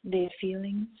voice their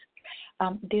feelings.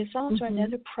 There's also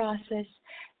another process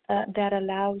that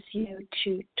allows you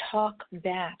to talk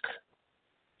back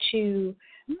to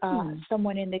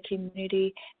someone in the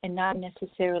community and not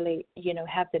necessarily,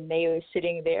 have the mayor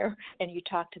sitting there and you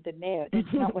talk to the mayor. That's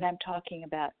not what I'm talking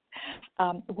about.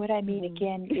 What I mean,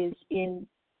 again, is in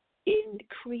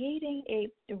creating a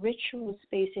ritual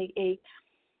space, a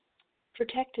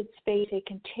protected space, a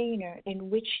container in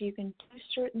which you can do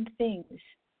certain things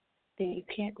that you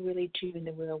can't really do in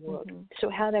the real world. So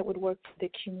how that would work for the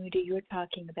community you're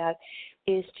talking about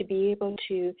is to be able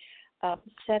to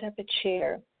set up a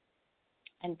chair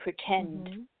and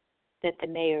pretend that the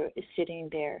mayor is sitting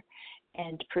there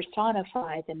and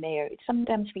personify the mayor.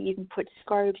 Sometimes we even put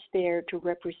scarves there to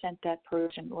represent that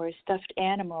person, or a stuffed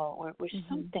animal, or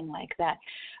something like that.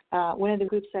 One of the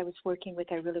groups I was working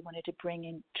with, I really wanted to bring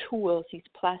in tools, these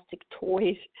plastic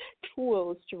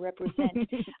tools to represent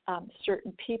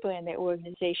certain people in their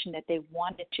organization that they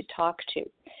wanted to talk to.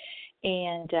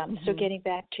 And so getting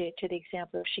back to the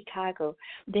example of Chicago,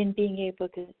 then being able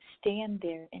to stand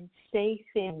there and say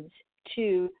things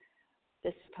to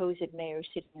the supposed mayor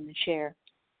sitting in the chair.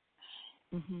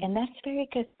 And that's very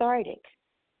cathartic.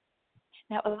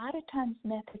 Now, a lot of times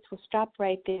methods will stop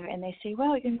right there and they say,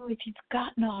 well, if you've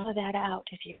gotten all of that out,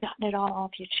 if you've gotten it all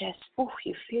off your chest,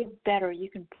 you feel better, you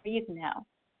can breathe now.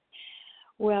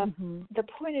 Well, the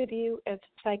point of view of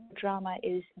psychodrama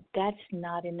is that's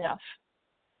not enough,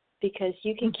 because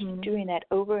you can keep doing that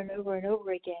over and over and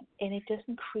over again, and it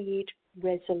doesn't create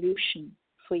resolution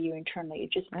for you internally.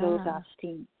 It just blows off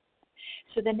steam.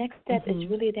 So the next step is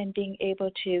really then being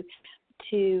able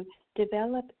to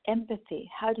develop empathy.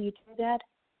 How do you do that?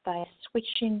 By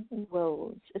switching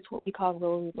roles. It's what we call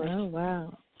role reversal. Oh,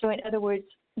 wow. So in other words,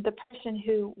 the person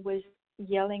who was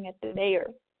yelling at the mayor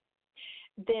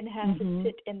then has to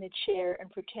sit in the chair and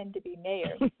pretend to be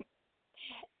mayor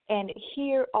and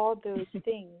hear all those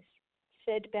things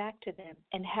said back to them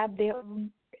and have their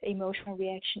own emotional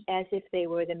reaction as if they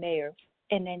were the mayor,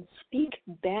 and then speak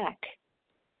back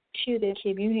to the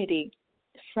community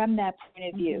from that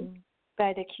point of view.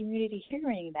 By the community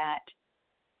hearing that,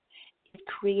 it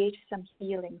creates some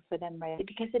healing for them, right?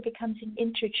 Because it becomes an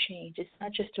interchange. It's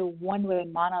not just a one-way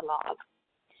monologue.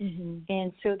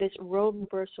 And so this role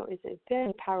reversal is a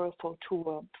very powerful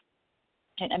tool.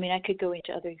 And I mean, I could go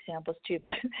into other examples too.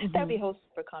 That would be a whole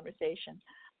separate conversation.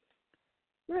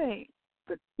 Right.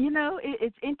 But,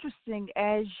 it's interesting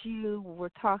as you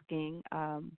were talking,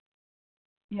 I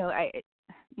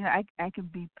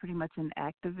could be pretty much an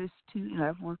activist too.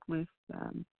 I've worked with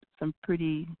some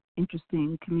pretty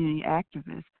interesting community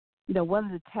activists. One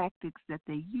of the tactics that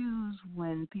they use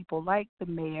when people like the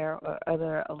mayor or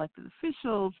other elected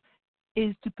officials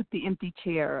is to put the empty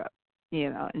chair up,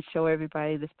 and show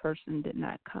everybody this person did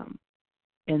not come.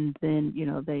 And then,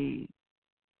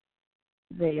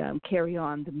 they carry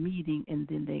on the meeting, and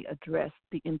then they address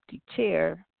the empty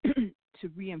chair to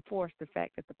reinforce the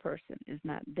fact that the person is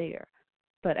not there.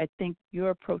 But I think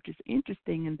your approach is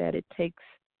interesting in that it takes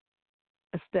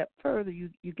a step further. You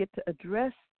get to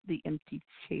address the empty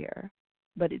chair,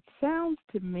 but it sounds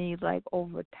to me like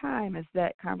over time, as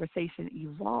that conversation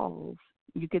evolves,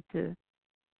 you get to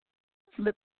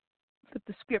flip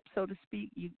the script, so to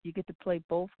speak. You get to play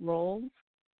both roles,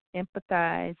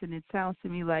 empathize, and it sounds to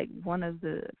me like one of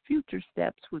the future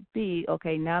steps would be,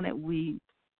 okay, now that we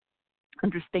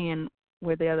understand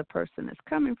where the other person is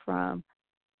coming from,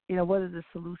 what are the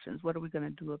solutions? What are we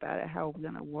going to do about it? How are we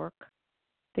going to work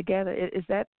together? Is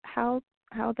that how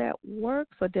that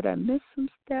works, or did I miss some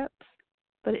steps?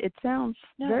 But it sounds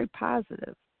very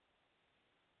positive.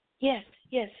 Yes.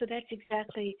 So that's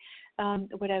exactly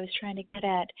what I was trying to get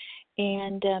at.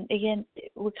 And again,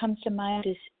 what comes to mind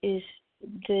is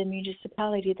the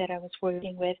municipality that I was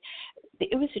working with.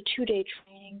 It was a 2-day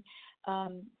training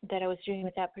that I was doing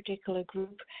with that particular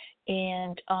group.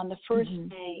 And on the first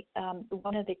day,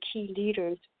 one of the key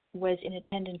leaders was in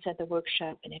attendance at the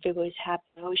workshop, and everybody was happy.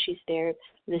 She's there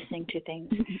listening to things.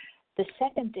 The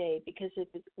second day, because it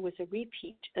was a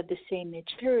repeat of the same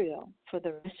material for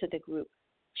the rest of the group,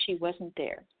 she wasn't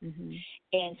there.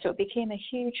 And so it became a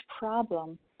huge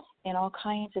problem, and all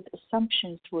kinds of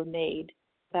assumptions were made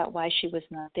about why she was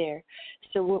not there.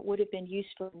 So what would have been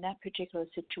useful in that particular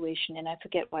situation, and I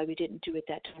forget why we didn't do it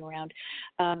that time around,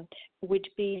 would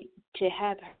be to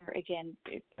have her, again,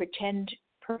 pretend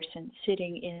person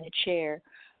sitting in the chair,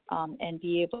 and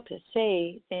be able to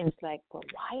say things like, well,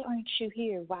 why aren't you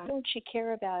here? Why don't you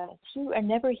care about us? You are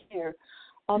never here.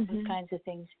 All those kinds of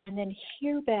things. And then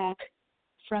hear back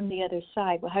from the other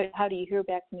side. Well, how do you hear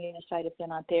back from the other side if they're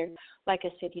not there? Like I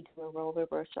said, you do a role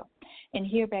reversal. And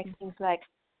hear back things like,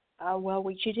 well,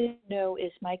 what you didn't know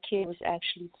is my kid was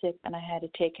actually sick and I had to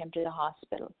take him to the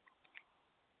hospital.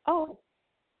 Oh,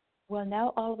 well,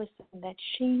 now all of a sudden that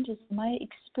changes my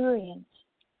experience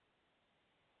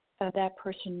of that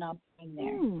person not being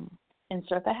there. And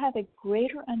so if I have a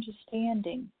greater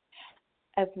understanding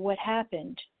of what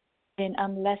happened, then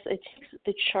unless it takes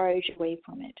the charge away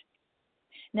from it.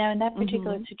 Now, in that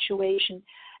particular situation,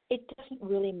 it doesn't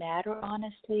really matter,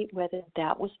 honestly, whether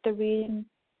that was the reason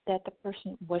that the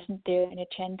person wasn't there in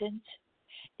attendance.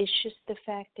 It's just the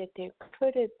fact that there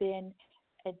could have been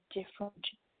a different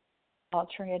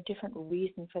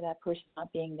reason for that person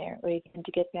not being there. Or again,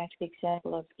 to get back to the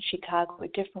example of Chicago, a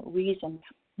different reason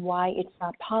why it's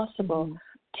not possible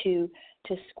to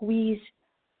squeeze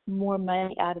more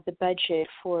money out of the budget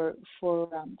for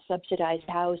subsidized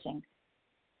housing.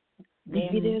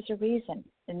 Maybe there's a reason,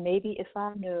 and maybe if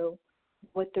I know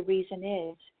what the reason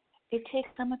is, it takes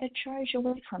some of the charge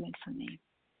away from it for me.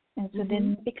 And so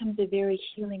then it becomes a very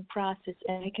healing process,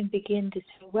 and I can begin to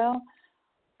say, well,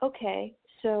 okay,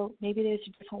 so maybe there's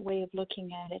a different way of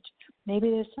looking at it.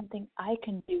 Maybe there's something I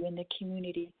can do in the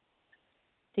community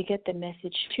to get the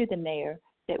message to the mayor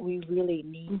that we really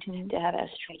need to have our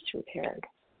streets repaired.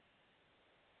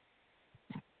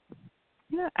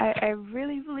 Yeah, I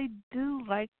really, really do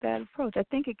like that approach. I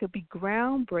think it could be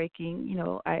groundbreaking. You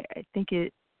know, I think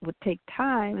it would take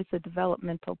time. It's a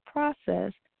developmental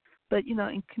process. But, you know,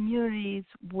 in communities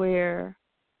where,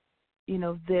 you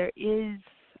know, there is,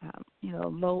 you know,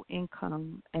 low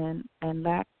income and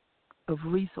lack of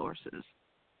resources,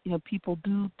 you know, people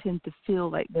do tend to feel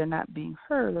like they're not being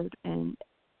heard. And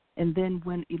then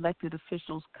when elected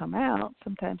officials come out,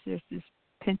 sometimes there's this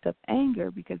pent-up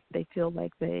anger because they feel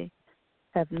like they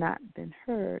have not been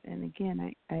heard. And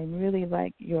again, I really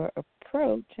like your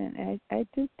approach, and I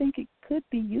do think it could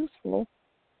be useful,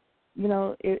 you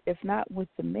know, if not with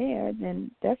the mayor,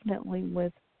 then definitely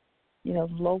with, you know,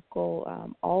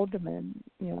 local aldermen,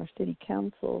 you know, our city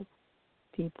council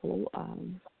people.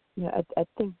 You know, I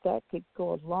think that could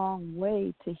go a long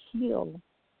way to heal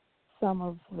some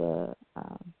of the,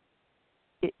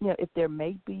 you know, if there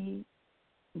may be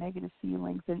negative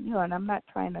feelings. And, you know, and I'm not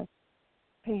trying to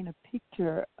paint a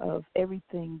picture of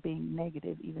everything being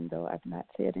negative, even though I've not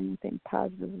said anything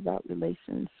positive about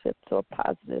relationships or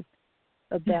positive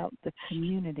about the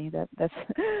community.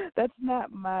 That's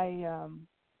not my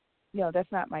you know,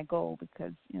 that's not my goal,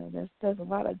 because, you know, there's a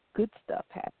lot of good stuff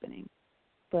happening.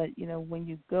 But, you know, when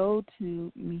you go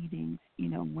to meetings, you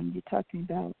know, when you're talking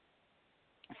about,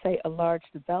 say, a large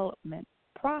development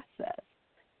process,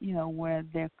 you know, where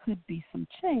there could be some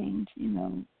change, you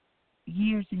know,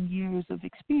 years and years of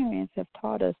experience have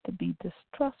taught us to be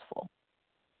distrustful.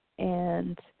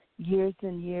 And years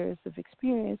and years of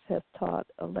experience have taught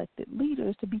elected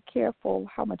leaders to be careful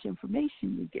how much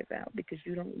information you give out, because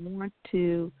you don't want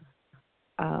to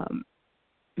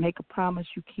make a promise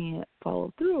you can't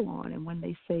follow through on. And when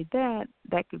they say that,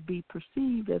 that could be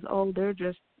perceived as, oh, they're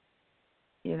just,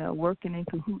 you know, working in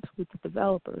cahoots with the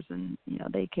developers, and, you know,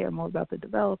 they care more about the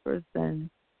developers than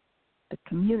the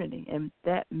community. And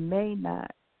that may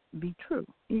not be true.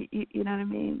 You know what I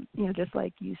mean? You know, just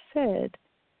like you said,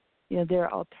 you know, there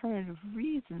are alternative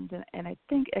reasons, and I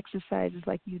think exercises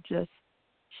like you just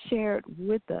shared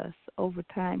with us over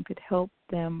time could help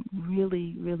them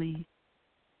really, really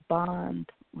bond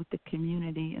with the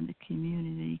community, and the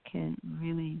community can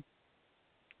really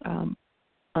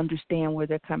understand where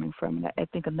they're coming from. And I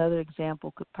think another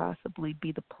example could possibly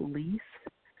be the police.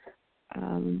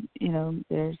 You know,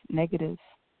 there's negative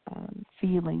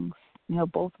feelings, you know,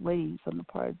 both ways on the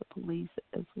part of the police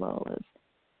as well as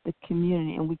the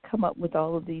community. And we come up with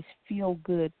all of these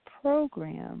feel-good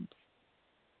programs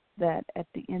that at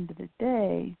the end of the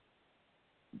day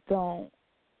don't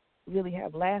really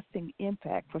have lasting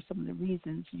impact for some of the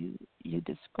reasons you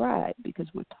described, because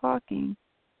we're talking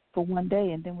for one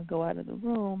day and then we go out of the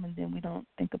room, and then we don't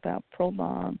think about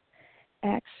prolonged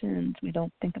actions. We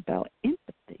don't think about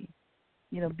empathy,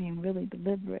 you know, being really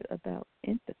deliberate about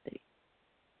empathy.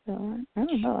 So I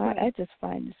don't know. I just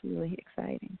find this really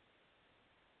exciting.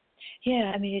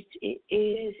 Yeah, I mean, it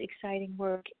is exciting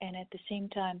work, and at the same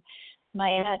time, my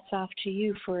hats off to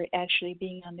you for actually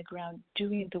being on the ground,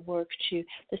 doing the work, to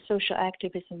the social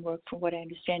activism work. From what I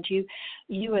understand, you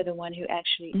are the one who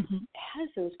actually has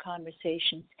those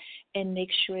conversations and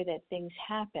makes sure that things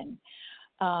happen.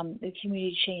 The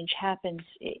community change happens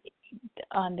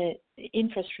on the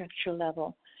infrastructure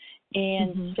level.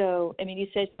 And so, I mean, you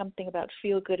said something about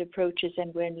feel-good approaches,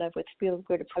 and we're in love with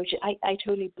feel-good approaches. I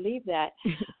totally believe that.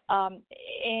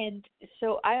 And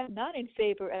so I'm not in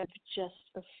favor of just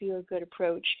a feel-good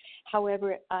approach.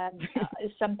 However, I'm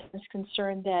sometimes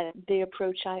concerned that the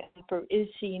approach I offer is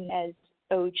seen as,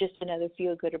 just another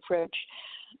feel-good approach.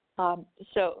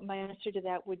 So my answer to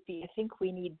that would be, I think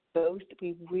we need both.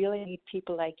 We really need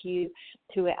people like you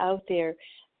who are out there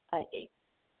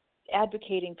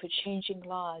advocating for changing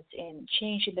laws and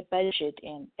changing the budget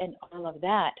and all of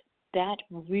that. That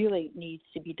really needs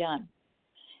to be done.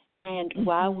 And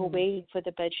while we're waiting for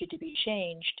the budget to be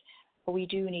changed, we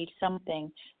do need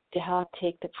something to help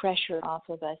take the pressure off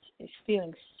of us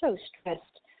feeling so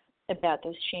stressed about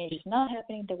those changes not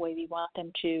happening the way we want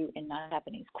them to and not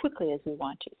happening as quickly as we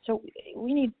want to. So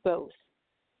we need both.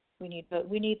 We need both.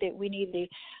 We need the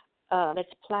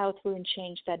let's plow through and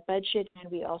change that budget,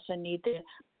 and we also need the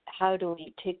how do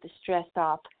we take the stress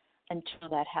off until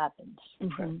that happens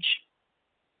approach.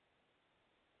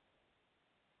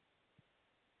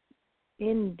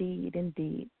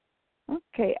 Indeed.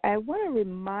 Okay, I want to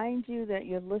remind you that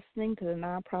you're listening to the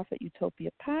Nonprofit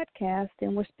Utopia podcast,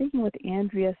 and we're speaking with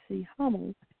Andrea C.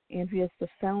 Hummel. Andrea is the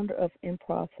founder of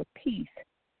Improv for Peace.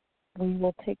 We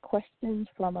will take questions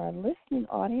from our listening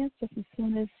audience just as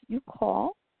soon as you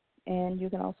call, and you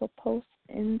can also post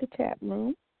in the chat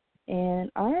room. And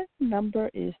our number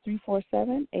is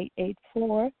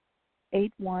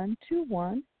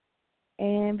 347-884-8121.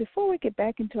 And before we get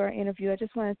back into our interview, I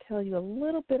just want to tell you a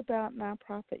little bit about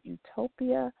Nonprofit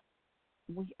Utopia.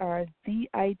 We are the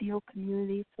ideal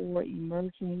community for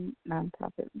emerging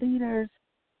nonprofit leaders.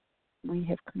 We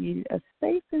have created a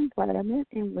safe environment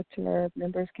in which our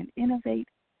members can innovate,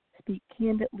 speak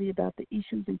candidly about the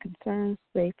issues and concerns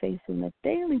they face on a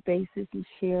daily basis, and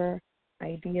share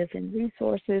ideas and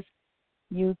resources.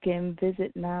 You can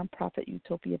visit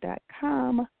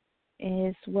nonprofitutopia.com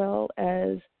as well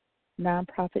as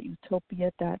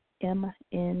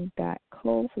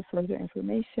nonprofitutopia.mn.co for further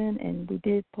information, and we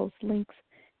did post links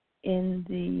in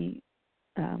the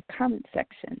comment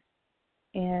section.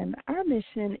 And our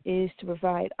mission is to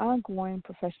provide ongoing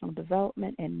professional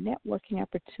development and networking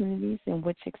opportunities in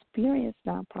which experienced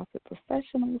nonprofit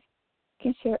professionals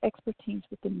can share expertise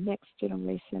with the next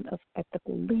generation of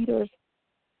ethical leaders.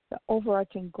 The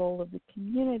overarching goal of the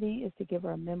community is to give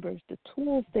our members the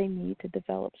tools they need to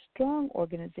develop strong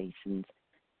organizations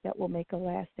that will make a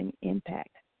lasting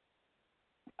impact.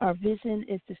 Our vision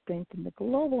is to strengthen the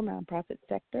global nonprofit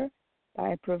sector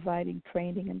by providing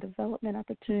training and development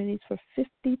opportunities for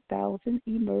 50,000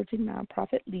 emerging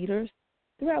nonprofit leaders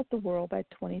throughout the world by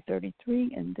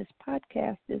 2033, and this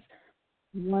podcast is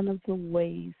one of the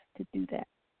ways to do that.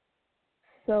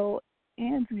 So,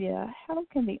 Andrea, how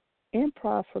can the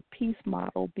Improv for Peace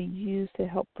model be used to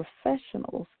help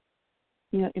professionals,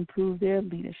 improve their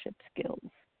leadership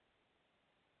skills?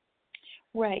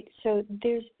 Right. So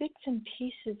there's bits and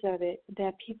pieces of it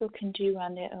that people can do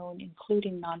on their own,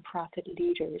 including nonprofit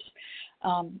leaders.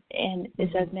 And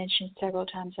as I've mentioned several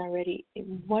times already,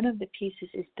 one of the pieces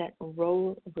is that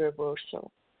role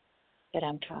reversal that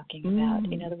I'm talking about.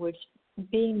 In other words,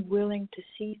 being willing to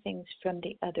see things from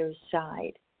the other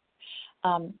side.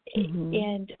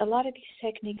 And a lot of these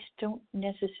techniques don't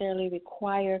necessarily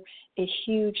require a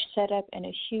huge setup and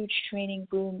a huge training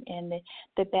room and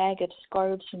the bag of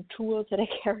scarves and tools that I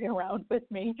carry around with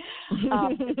me.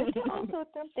 It's also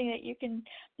something that you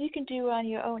can do on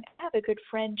your own. I have a good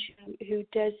friend who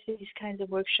does these kinds of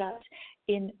workshops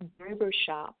in barber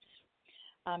shops.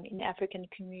 In African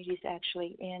communities,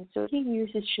 actually. And so he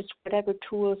uses just whatever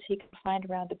tools he can find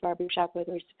around the barbershop,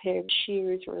 whether it's a pair of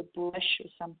shears or a brush or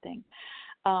something.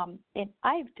 And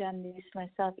I've done this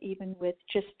myself, even with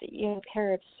just a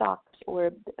pair of socks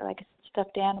or like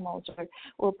stuffed animals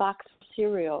or a box of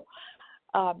cereal.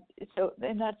 So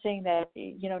I'm not saying that,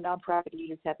 nonprofit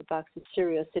leaders have a box of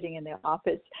cereal sitting in their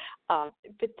office,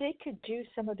 but they could do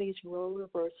some of these role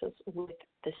reversals with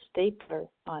the stapler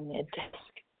on their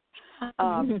desk.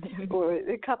 Or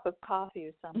a cup of coffee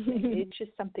or something. It's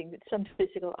just some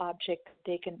physical object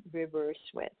they can reverse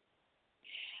with.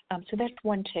 So that's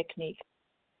one technique.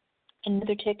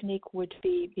 Another technique would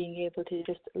be being able to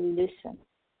just listen.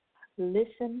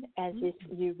 Listen as if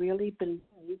you really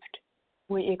believed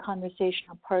what your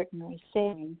conversational partner is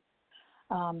saying.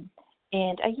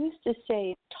 And I used to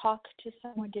say, talk to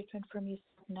someone different from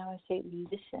yourself. Now I say,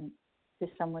 listen to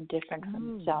someone different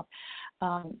from himself.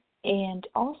 And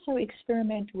also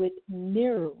experiment with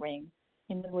mirroring.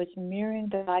 In other words, mirroring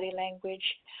the body language,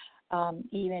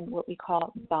 even what we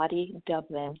call body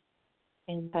doubling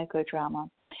in psychodrama.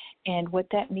 And what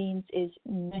that means is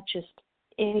not just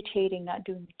imitating, not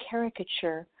doing the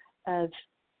caricature of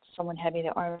someone having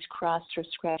their arms crossed or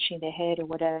scratching their head or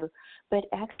whatever, but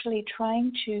actually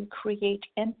trying to create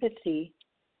empathy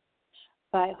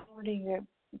by holding your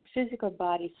physical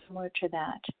body similar to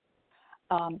that.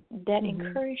 That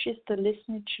encourages the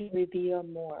listener to reveal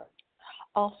more.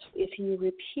 Also, if you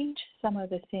repeat some of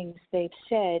the things they've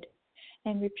said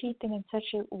and repeat them in such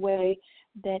a way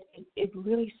that it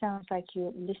really sounds like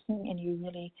you're listening and you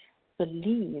really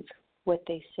believe what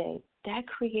they say, that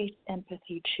creates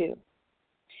empathy too.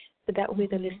 So that would be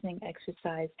the listening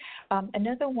exercise.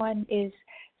 Another one is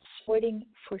sorting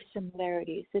for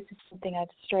similarities. This is something I've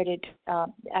started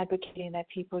advocating that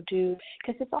people do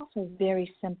because it's also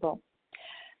very simple.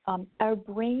 Our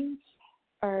brains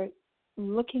are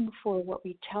looking for what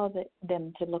we tell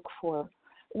them to look for.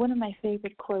 One of my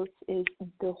favorite quotes is,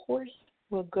 "The horse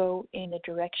will go in the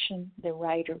direction the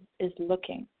rider is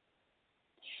looking."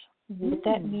 What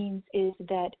that means is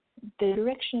that the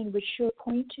direction in which you're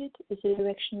pointed is the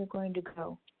direction you're going to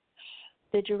go.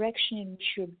 The direction in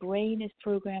which your brain is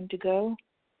programmed to go,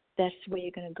 that's where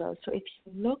you're going to go. So if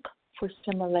you look for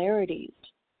similarities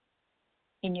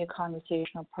in your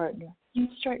conversational partner, you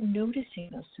start noticing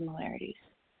those similarities.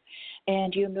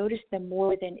 And you'll notice them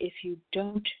more than if you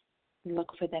don't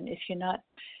look for them, if you're not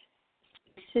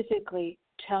specifically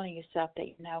telling yourself that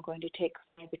you're now going to take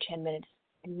 5 or 10 minutes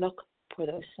to look for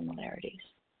those similarities.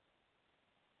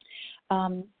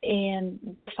 And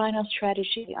the final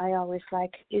strategy I always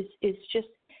like is just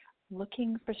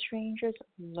looking for strangers,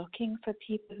 looking for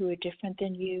people who are different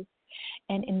than you,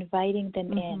 and inviting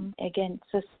them in. Again,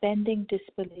 suspending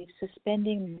disbelief,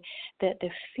 suspending the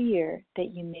fear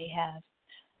that you may have.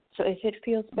 So if it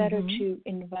feels better to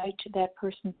invite that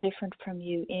person different from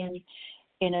you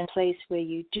in a place where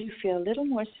you do feel a little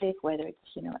more safe, whether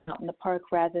it's out in the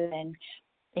park rather than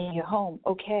in your home,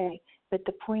 okay. But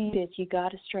the point is, you got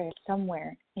to start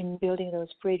somewhere in building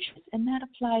those bridges, and that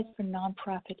applies for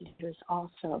nonprofit leaders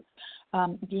also.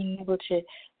 Being able to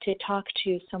talk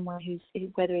to someone who's,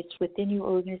 whether it's within your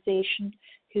organization,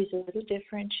 who's a little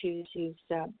different, who's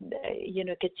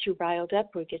gets you riled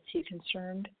up or gets you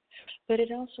concerned, but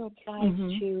it also applies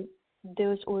to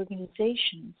those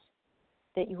organizations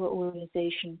that your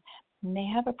organization may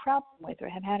have a problem with or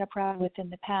have had a problem with in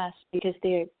the past because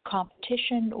they're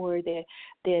competition or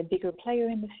they're a bigger player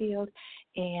in the field.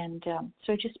 And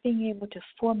so just being able to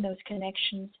form those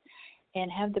connections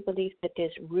and have the belief that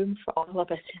there's room for all of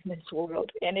us in this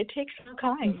world. And it takes all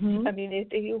kinds. I mean,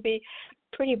 it would be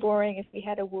pretty boring if we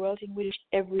had a world in which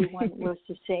everyone was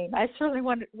the same. I certainly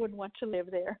wouldn't want to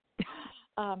live there.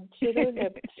 So those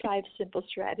are 5 simple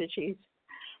strategies.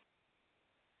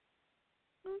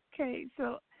 Okay,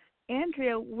 so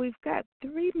Andrea, we've got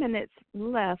 3 minutes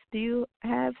left. Do you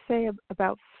have, say,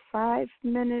 about 5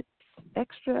 minutes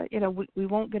extra? We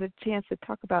won't get a chance to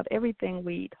talk about everything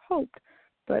we'd hoped,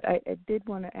 but I did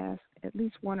want to ask at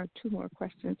least 1 or 2 more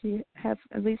questions. Do you have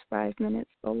at least 5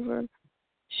 minutes over?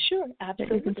 Sure,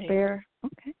 absolutely. That you can spare?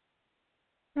 Okay.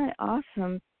 All right,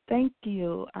 awesome. Thank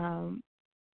you.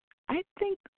 I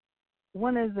think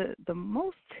one of the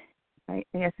most, I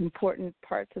guess, important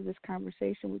parts of this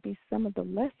conversation would be some of the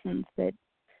lessons that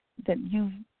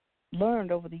you've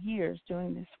learned over the years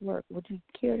doing this work. Would you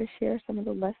care to share some of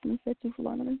the lessons that you've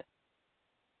learned?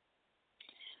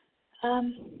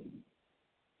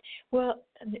 Well,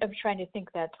 I'm trying to think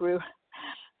that through.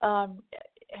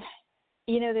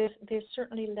 There's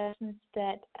certainly lessons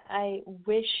that I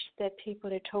wish that people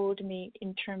had told me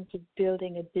in terms of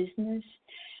building a business.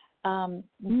 But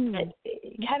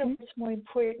kind of what's more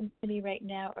important to me right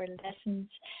now are lessons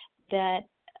that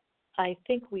I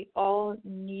think we all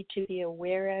need to be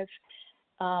aware of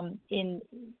in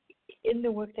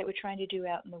the work that we're trying to do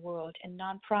out in the world. And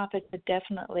nonprofits are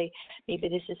definitely, maybe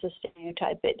this is a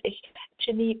stereotype, but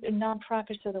to me,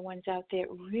 nonprofits are the ones out there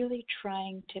really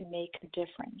trying to make a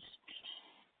difference.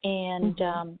 And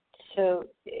so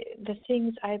the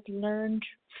things I've learned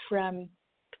from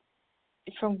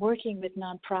working with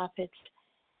nonprofits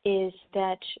is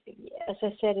that, as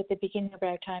I said at the beginning of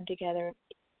our time together,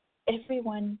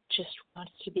 everyone just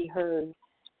wants to be heard.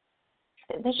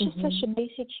 That's just such a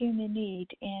basic human need,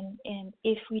 and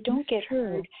if we don't get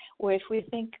heard, or if we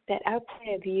think that our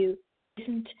point of view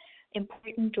isn't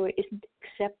important or isn't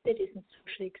accepted, isn't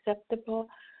socially acceptable,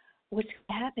 what's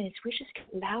going to happen is we just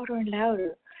get louder and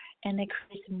louder, and it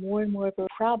creates more and more of a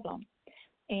problem.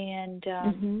 And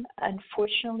Mhm.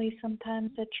 unfortunately,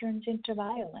 sometimes that turns into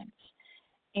violence.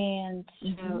 And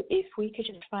so if we could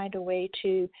just find a way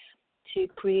to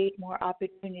create more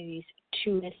opportunities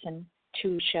to listen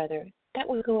to each other, that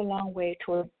would go a long way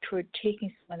toward taking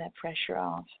some of that pressure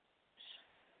off.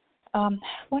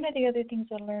 One of the other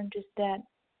things I learned is that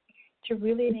to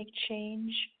really make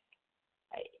change,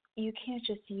 you can't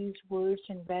just use words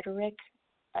and rhetoric.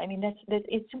 I mean, that's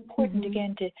it's important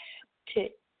again to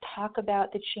talk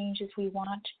about the changes we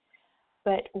want,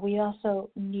 but we also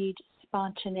need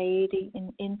spontaneity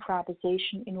and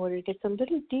improvisation in order to get a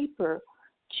little deeper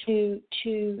to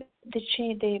the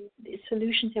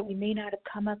solutions that we may not have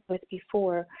come up with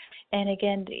before. And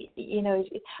again,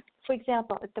 for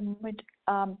example, at the moment,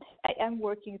 I'm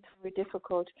working through a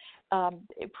difficult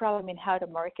problem in how to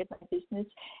market my business,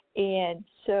 and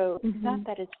so not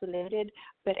that it's related,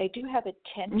 but I do have a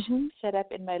tent set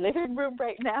up in my living room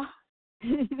right now.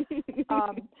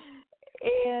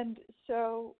 And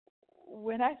so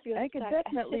when I feel I could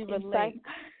definitely relate.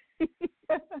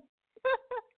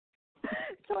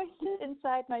 So I sit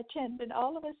inside my tent, and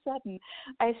all of a sudden,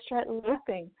 I start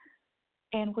laughing.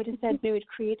 And what does that do? It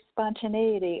creates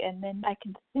spontaneity, and then I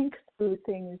can think through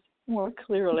things more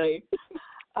clearly.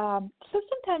 So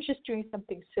sometimes just doing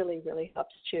something silly really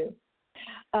helps too.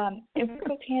 And what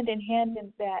goes hand in hand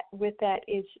with that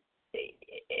is,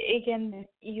 again,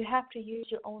 you have to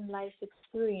use your own life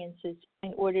experiences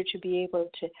in order to be able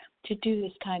to do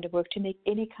this kind of work, to make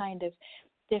any kind of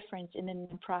difference in the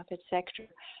nonprofit sector.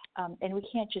 And we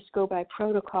can't just go by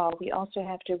protocol. We also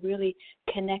have to really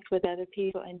connect with other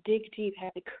people and dig deep,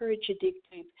 have the courage to dig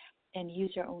deep and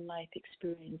use our own life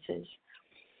experiences.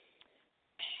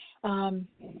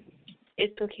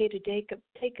 It's okay to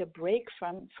take a break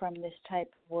from this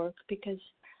type of work, because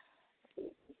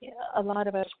a lot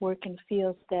of us work in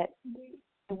fields that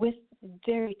with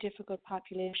very difficult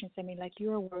populations. I mean, like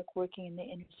your work working in the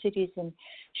inner cities in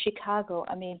Chicago.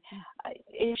 I mean,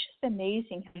 it's just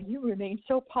amazing how you remain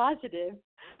so positive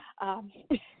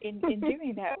in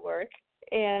doing that work.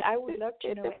 And I would love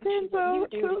to know what you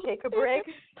do to take a break.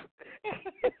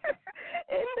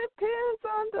 It depends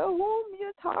on to whom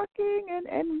you're talking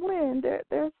and when.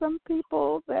 There are some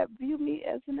people that view me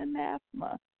as an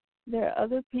anathema. There are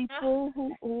other people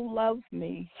who love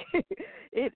me.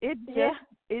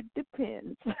 It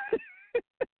depends.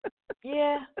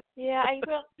 Yeah.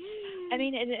 I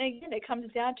mean, and again, it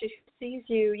comes down to who sees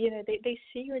you. You know, they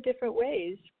see you in different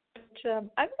ways.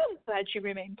 But I'm really glad you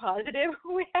remain positive.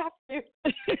 We have to.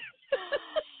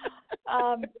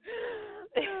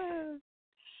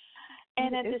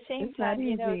 And at the same time,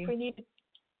 if we need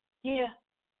to,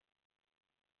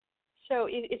 So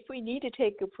if we need to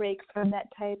take a break from that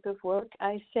type of work,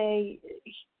 I say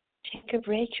take a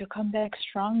break. You'll come back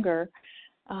stronger.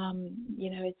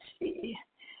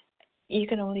 You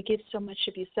can only give so much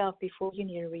of yourself before you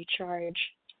need to recharge.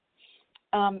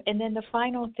 And then the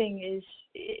final thing is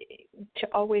to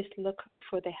always look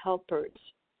for the helpers.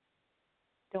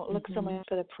 Don't look so much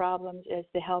for the problems as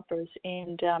the helpers.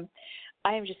 And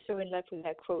I am just so in love with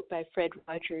that quote by Fred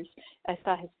Rogers. I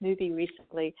saw his movie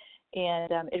recently,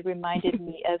 and it reminded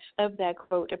me of that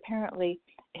quote. Apparently,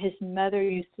 his mother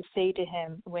used to say to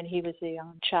him when he was a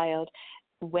young child,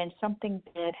 when something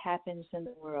bad happens in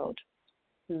the world,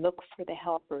 look for the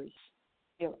helpers.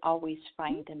 You'll always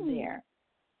find them there.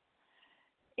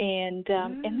 And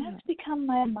that's become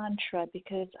my mantra,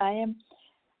 because I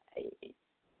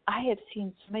have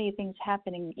seen so many things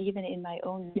happening, even in my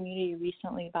own community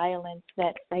recently, violence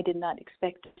that I did not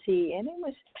expect to see, and it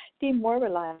was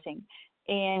demoralizing.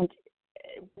 And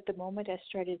at the moment I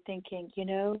started thinking,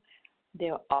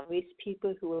 there are always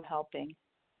people who are helping,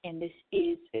 and this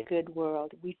is a good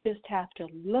world. We just have to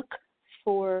look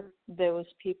for those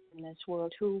people in this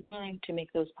world who are willing to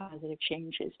make those positive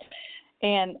changes.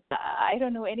 And I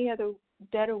don't know any other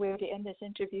better way to end this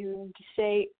interview than to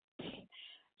say,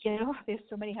 there's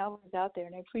so many helpers out there,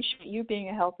 and I appreciate you being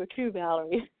a helper too,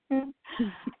 Valerie.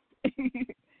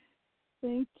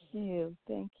 Thank you.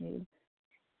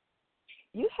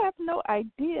 You have no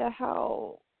idea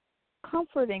how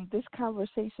comforting this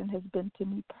conversation has been to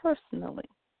me personally.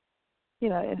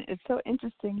 And it's so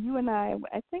interesting. You and I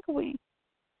think we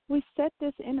set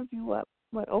this interview up,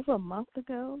 over a month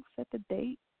ago, set the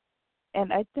date.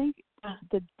 And I think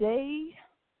the day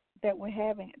that we're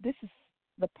having, this is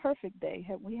the perfect day.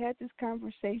 Had we had this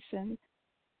conversation,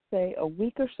 say, a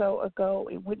week or so ago,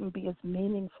 it wouldn't be as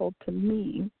meaningful to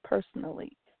me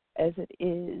personally as it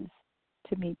is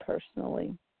to me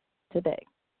personally today.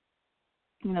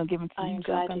 Given some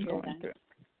stuff I'm going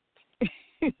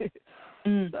through.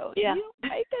 So Yeah. you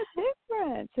make a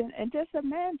difference. And just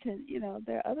imagine,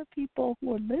 there are other people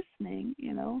who are listening,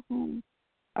 who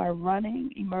are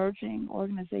running emerging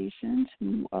organizations,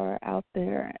 who are out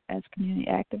there as community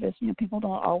activists. People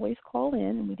don't always call in,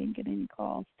 and we didn't get any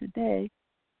calls today,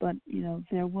 but,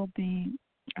 there will be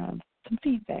some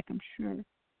feedback, I'm sure,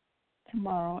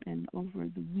 tomorrow and over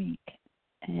the week.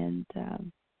 And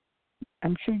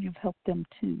I'm sure you've helped them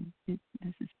too. This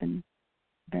has been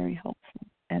very helpful.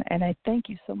 And I thank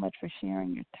you so much for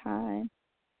sharing your time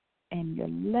and your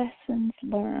lessons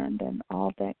learned and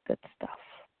all that good stuff.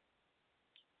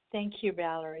 Thank you,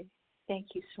 Valerie.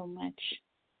 Thank you so much.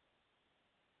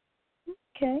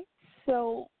 Okay,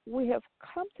 so we have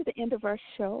come to the end of our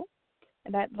show,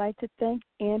 and I'd like to thank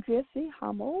Andrea C.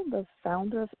 Hummel, the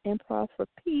founder of Improv for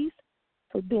Peace,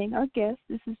 for being our guest.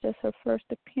 This is just her first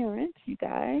appearance, you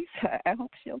guys. I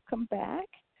hope she'll come back.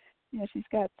 She's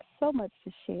got so much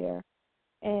to share.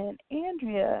 And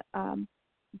Andrea,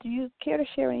 do you care to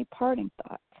share any parting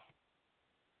thoughts?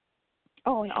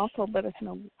 Oh, and also let us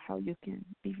know how you can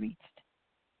be reached.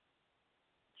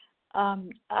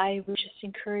 I would just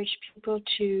encourage people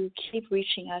to keep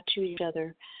reaching out to each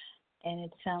other. And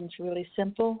it sounds really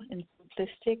simple and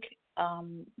simplistic. I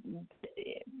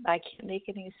can't make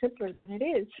it any simpler than it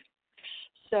is.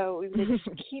 So just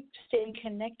keep staying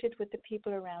connected with the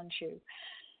people around you.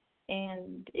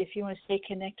 And if you want to stay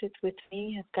connected with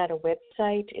me, I've got a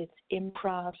website. It's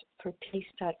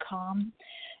improvforpeace.com.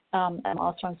 I'm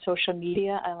also on social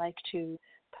media. I like to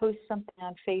post something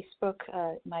on Facebook,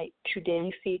 my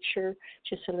Today feature,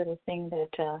 just a little thing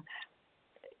that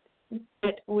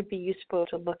would be useful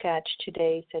to look at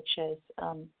today, such as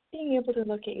being able to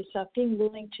look at yourself, being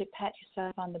willing to pat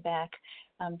yourself on the back,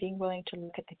 being willing to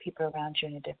look at the people around you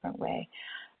in a different way.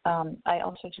 I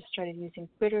also just started using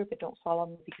Twitter, but don't follow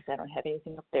me because I don't have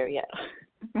anything up there yet.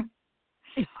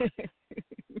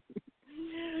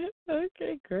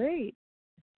 Okay, great.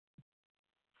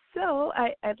 So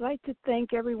I'd like to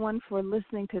thank everyone for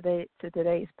listening to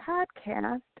today's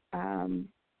podcast. I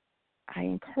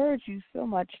encourage you so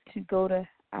much to go to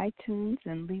iTunes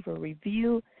and leave a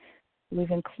review.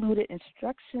 We've included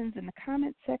instructions in the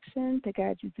comment section to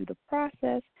guide you through the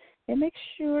process. And make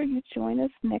sure you join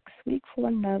us next week for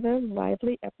another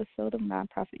lively episode of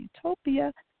Nonprofit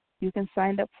Utopia. You can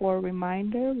sign up for a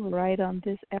reminder right on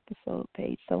this episode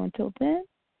page. So until then,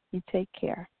 you take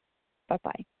care.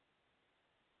 Bye-bye.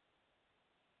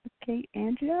 Okay,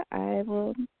 Andrea, I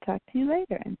will talk to you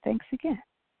later, and thanks again.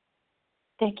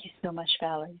 Thank you so much,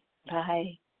 Valerie.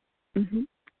 Bye.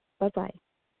 Bye-bye.